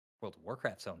World of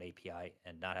Warcraft's own API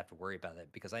and not have to worry about it.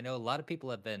 Because I know a lot of people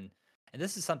have been, and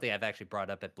this is something I've actually brought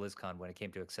up at BlizzCon when it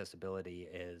came to accessibility,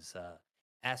 is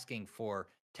asking for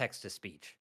text to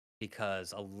speech.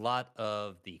 Because a lot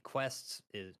of the quests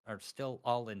are still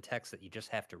all in text that you just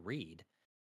have to read,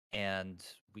 and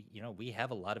we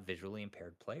have a lot of visually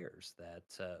impaired players that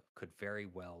could very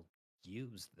well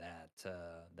use that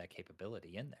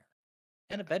capability in there.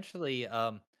 And eventually,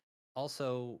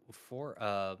 also for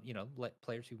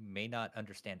players who may not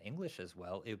understand English as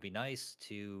well, it would be nice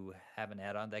to have an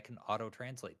add-on that can auto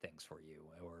translate things for you,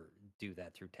 or do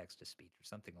that through text to speech or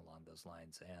something along those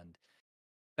lines. And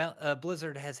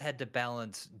Blizzard has had to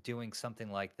balance doing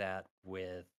something like that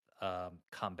with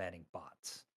combating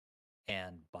bots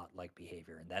and bot like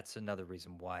behavior. And that's another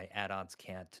reason why add ons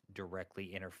can't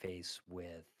directly interface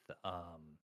with um,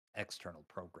 external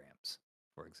programs,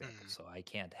 for example. Mm. So I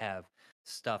can't have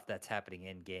stuff that's happening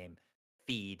in game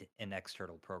feed an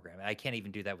external program. I can't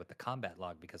even do that with the combat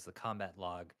log because the combat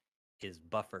log is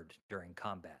buffered during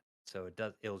combat. So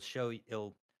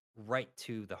it'll write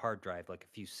to the hard drive like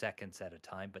a few seconds at a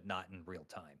time, but not in real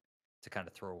time, to kind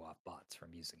of throw off bots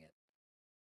from using it.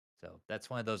 So that's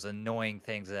one of those annoying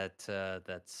things that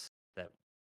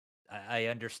I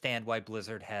understand why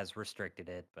Blizzard has restricted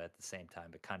it, but at the same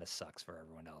time, it kind of sucks for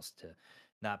everyone else to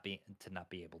not be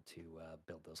able to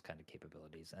build those kind of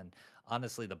capabilities. And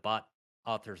honestly, the bot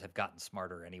authors have gotten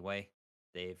smarter anyway.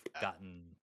 They've Yeah.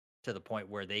 gotten to the point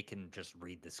where they can just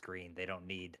read the screen. They don't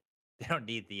need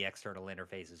the external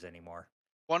interfaces anymore.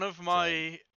 One of So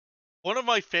my one of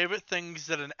my favorite things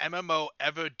that an MMO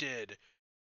ever did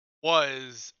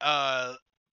was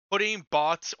putting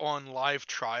bots on live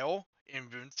trial in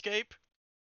RuneScape,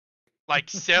 like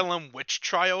Salem witch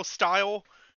trial style.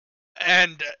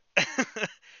 And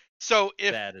so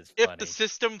that is if the funny.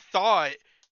 system thought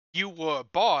you were a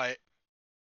bot,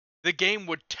 the game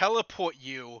would teleport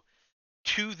you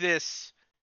to this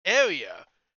area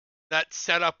that's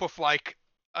set up with like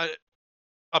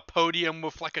a podium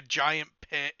with like a giant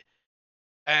pit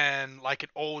and like an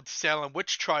old Salem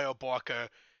witch trial barker,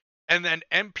 and then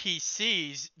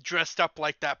NPCs dressed up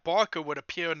like that barker would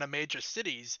appear in the major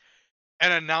cities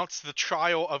and announce the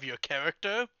trial of your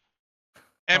character,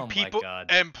 Oh and my people god.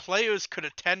 and players could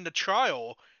attend the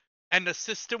trial, and the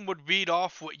system would read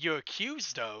off what you're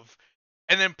accused of,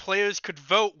 and then players could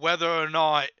vote whether or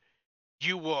not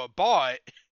you were a bot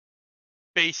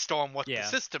based on what the Yeah.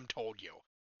 system told you.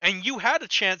 And you had a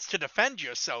chance to defend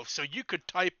yourself, so you could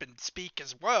type and speak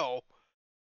as well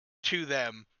to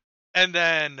them, and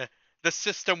then the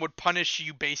system would punish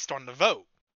you based on the vote.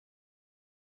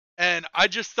 And I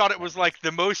just thought it That was is like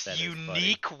the most that is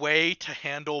funny. unique way to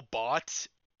handle bots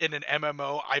in an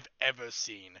MMO I've ever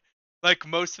seen. Like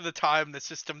most of the time the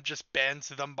system just bans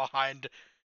them behind,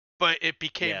 but it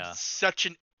became Yeah. such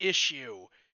an issue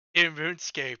in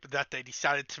RuneScape that they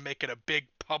decided to make it a big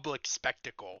public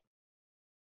spectacle.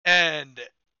 And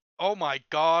oh my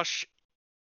gosh,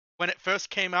 when it first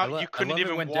came out, you I couldn't love it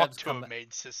even when walk devs to a come.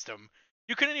 main system.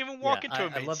 You couldn't even walk Yeah, into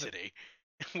a I main love it. city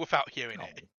without hearing No.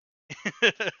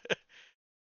 it.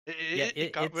 Yeah,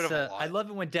 It got rid of a I lot. love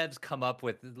it when devs come up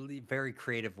with very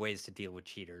creative ways to deal with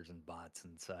cheaters and bots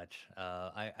and such.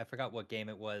 I forgot what game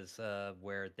it was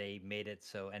where they made it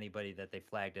so anybody that they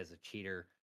flagged as a cheater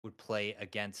would play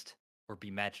against or be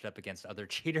matched up against other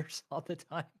cheaters all the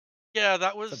time. Yeah,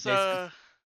 So basically,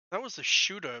 that was a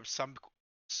shooter of some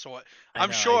sort. I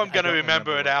I'm know sure I'm I gonna don't remember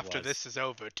remember it what it after was, this is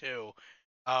over too.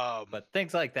 Um, but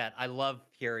things like that, I love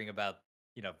hearing about.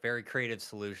 Very creative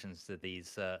solutions to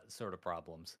these sort of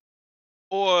problems.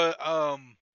 or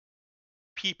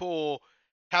people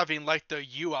having like the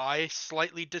UI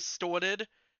slightly distorted,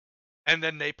 and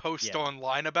then they post Yeah.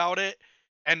 online about it,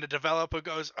 and the developer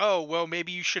goes, "Oh, well,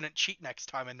 maybe you shouldn't cheat next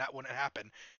time," and that wouldn't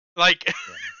happen. Like,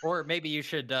 Yeah. Or maybe you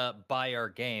should buy our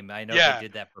game. I know they yeah,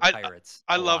 did that for I pirates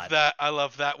I a love lot. that. I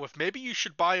love that. With maybe you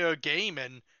should buy a game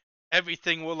and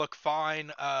everything will look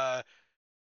fine.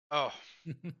 Oh,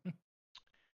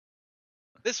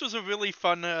 this was a really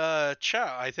fun chat.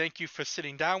 I thank you for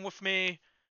sitting down with me.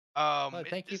 Well,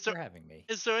 thank you for having me.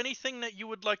 Is there anything that you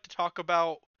would like to talk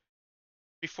about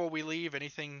before we leave?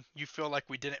 Anything you feel like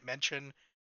we didn't mention?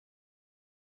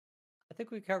 I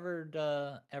think we covered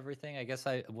everything. I guess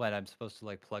I'm supposed to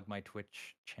like plug my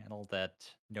Twitch channel that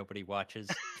nobody watches.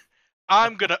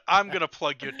 I'm gonna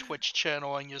plug your Twitch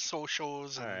channel and your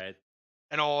socials All right,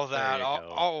 and all of there that. you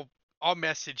go. I'll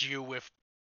message you with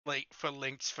like for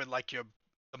links for like your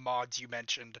the mods you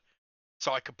mentioned.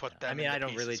 so I could Yeah. put I them mean, in the I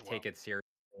don't piece really as well. take it seriously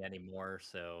anymore,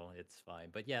 so it's fine.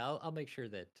 But yeah, I'll make sure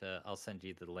that I'll send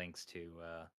you the links to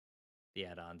the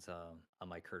add-ons on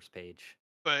my curse page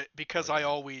But because for I that.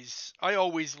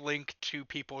 always link to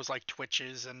people's like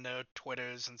Twitches and their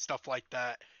Twitters and stuff like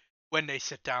that when they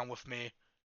sit down with me.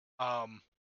 Um,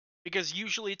 because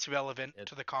usually it's relevant It,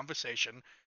 to the conversation.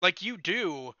 Like you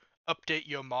do update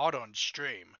your mod on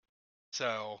stream.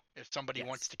 So if somebody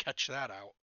wants yes. to catch that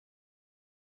out,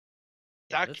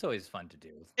 Yeah, that that's always fun to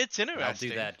do. it's And I'll do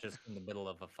interesting. that just in the middle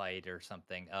of a fight or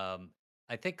something.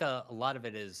 I think a lot of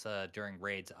it is during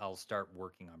raids. I'll start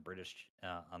working on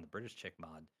the British chick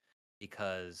mod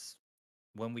because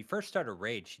when we first start a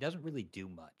raid, she doesn't really do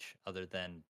much other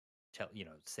than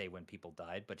say when people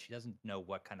died, but she doesn't know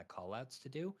what kind of call outs to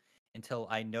do until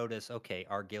I notice, okay,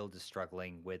 our guild is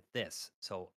struggling with this.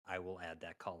 So I will add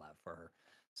that call out for her.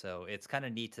 So it's kind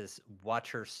of neat to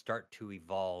watch her start to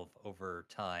evolve over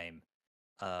time.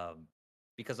 Um,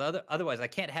 because otherwise I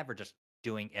can't have her just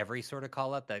doing every sort of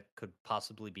call out that could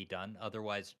possibly be done.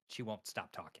 Otherwise, she won't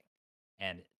stop talking.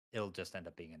 And it'll just end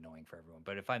up being annoying for everyone.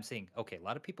 But if I'm seeing, okay, a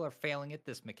lot of people are failing at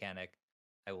this mechanic,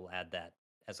 I will add that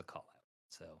as a call out.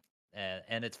 So,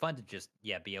 and it's fun to just,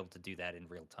 yeah, be able to do that in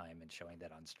real time and showing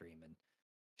that on stream and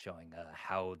showing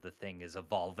how the thing is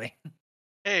evolving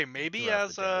Hey, throughout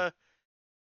the day.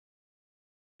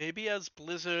 maybe as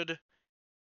Blizzard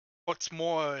puts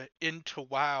more into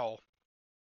WoW,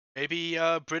 maybe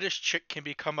British chick can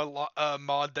become a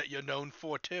mod that you're known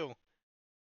for too.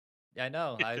 I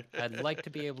know. I'd like to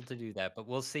be able to do that, but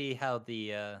we'll see how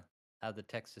the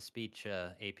text to speech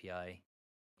API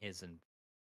is in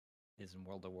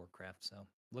World of Warcraft. So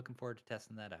looking forward to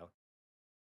testing that out.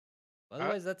 Uh,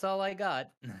 Otherwise, that's all I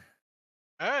got.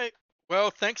 all right. Well,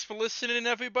 thanks for listening,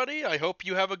 everybody. I hope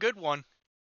you have a good one.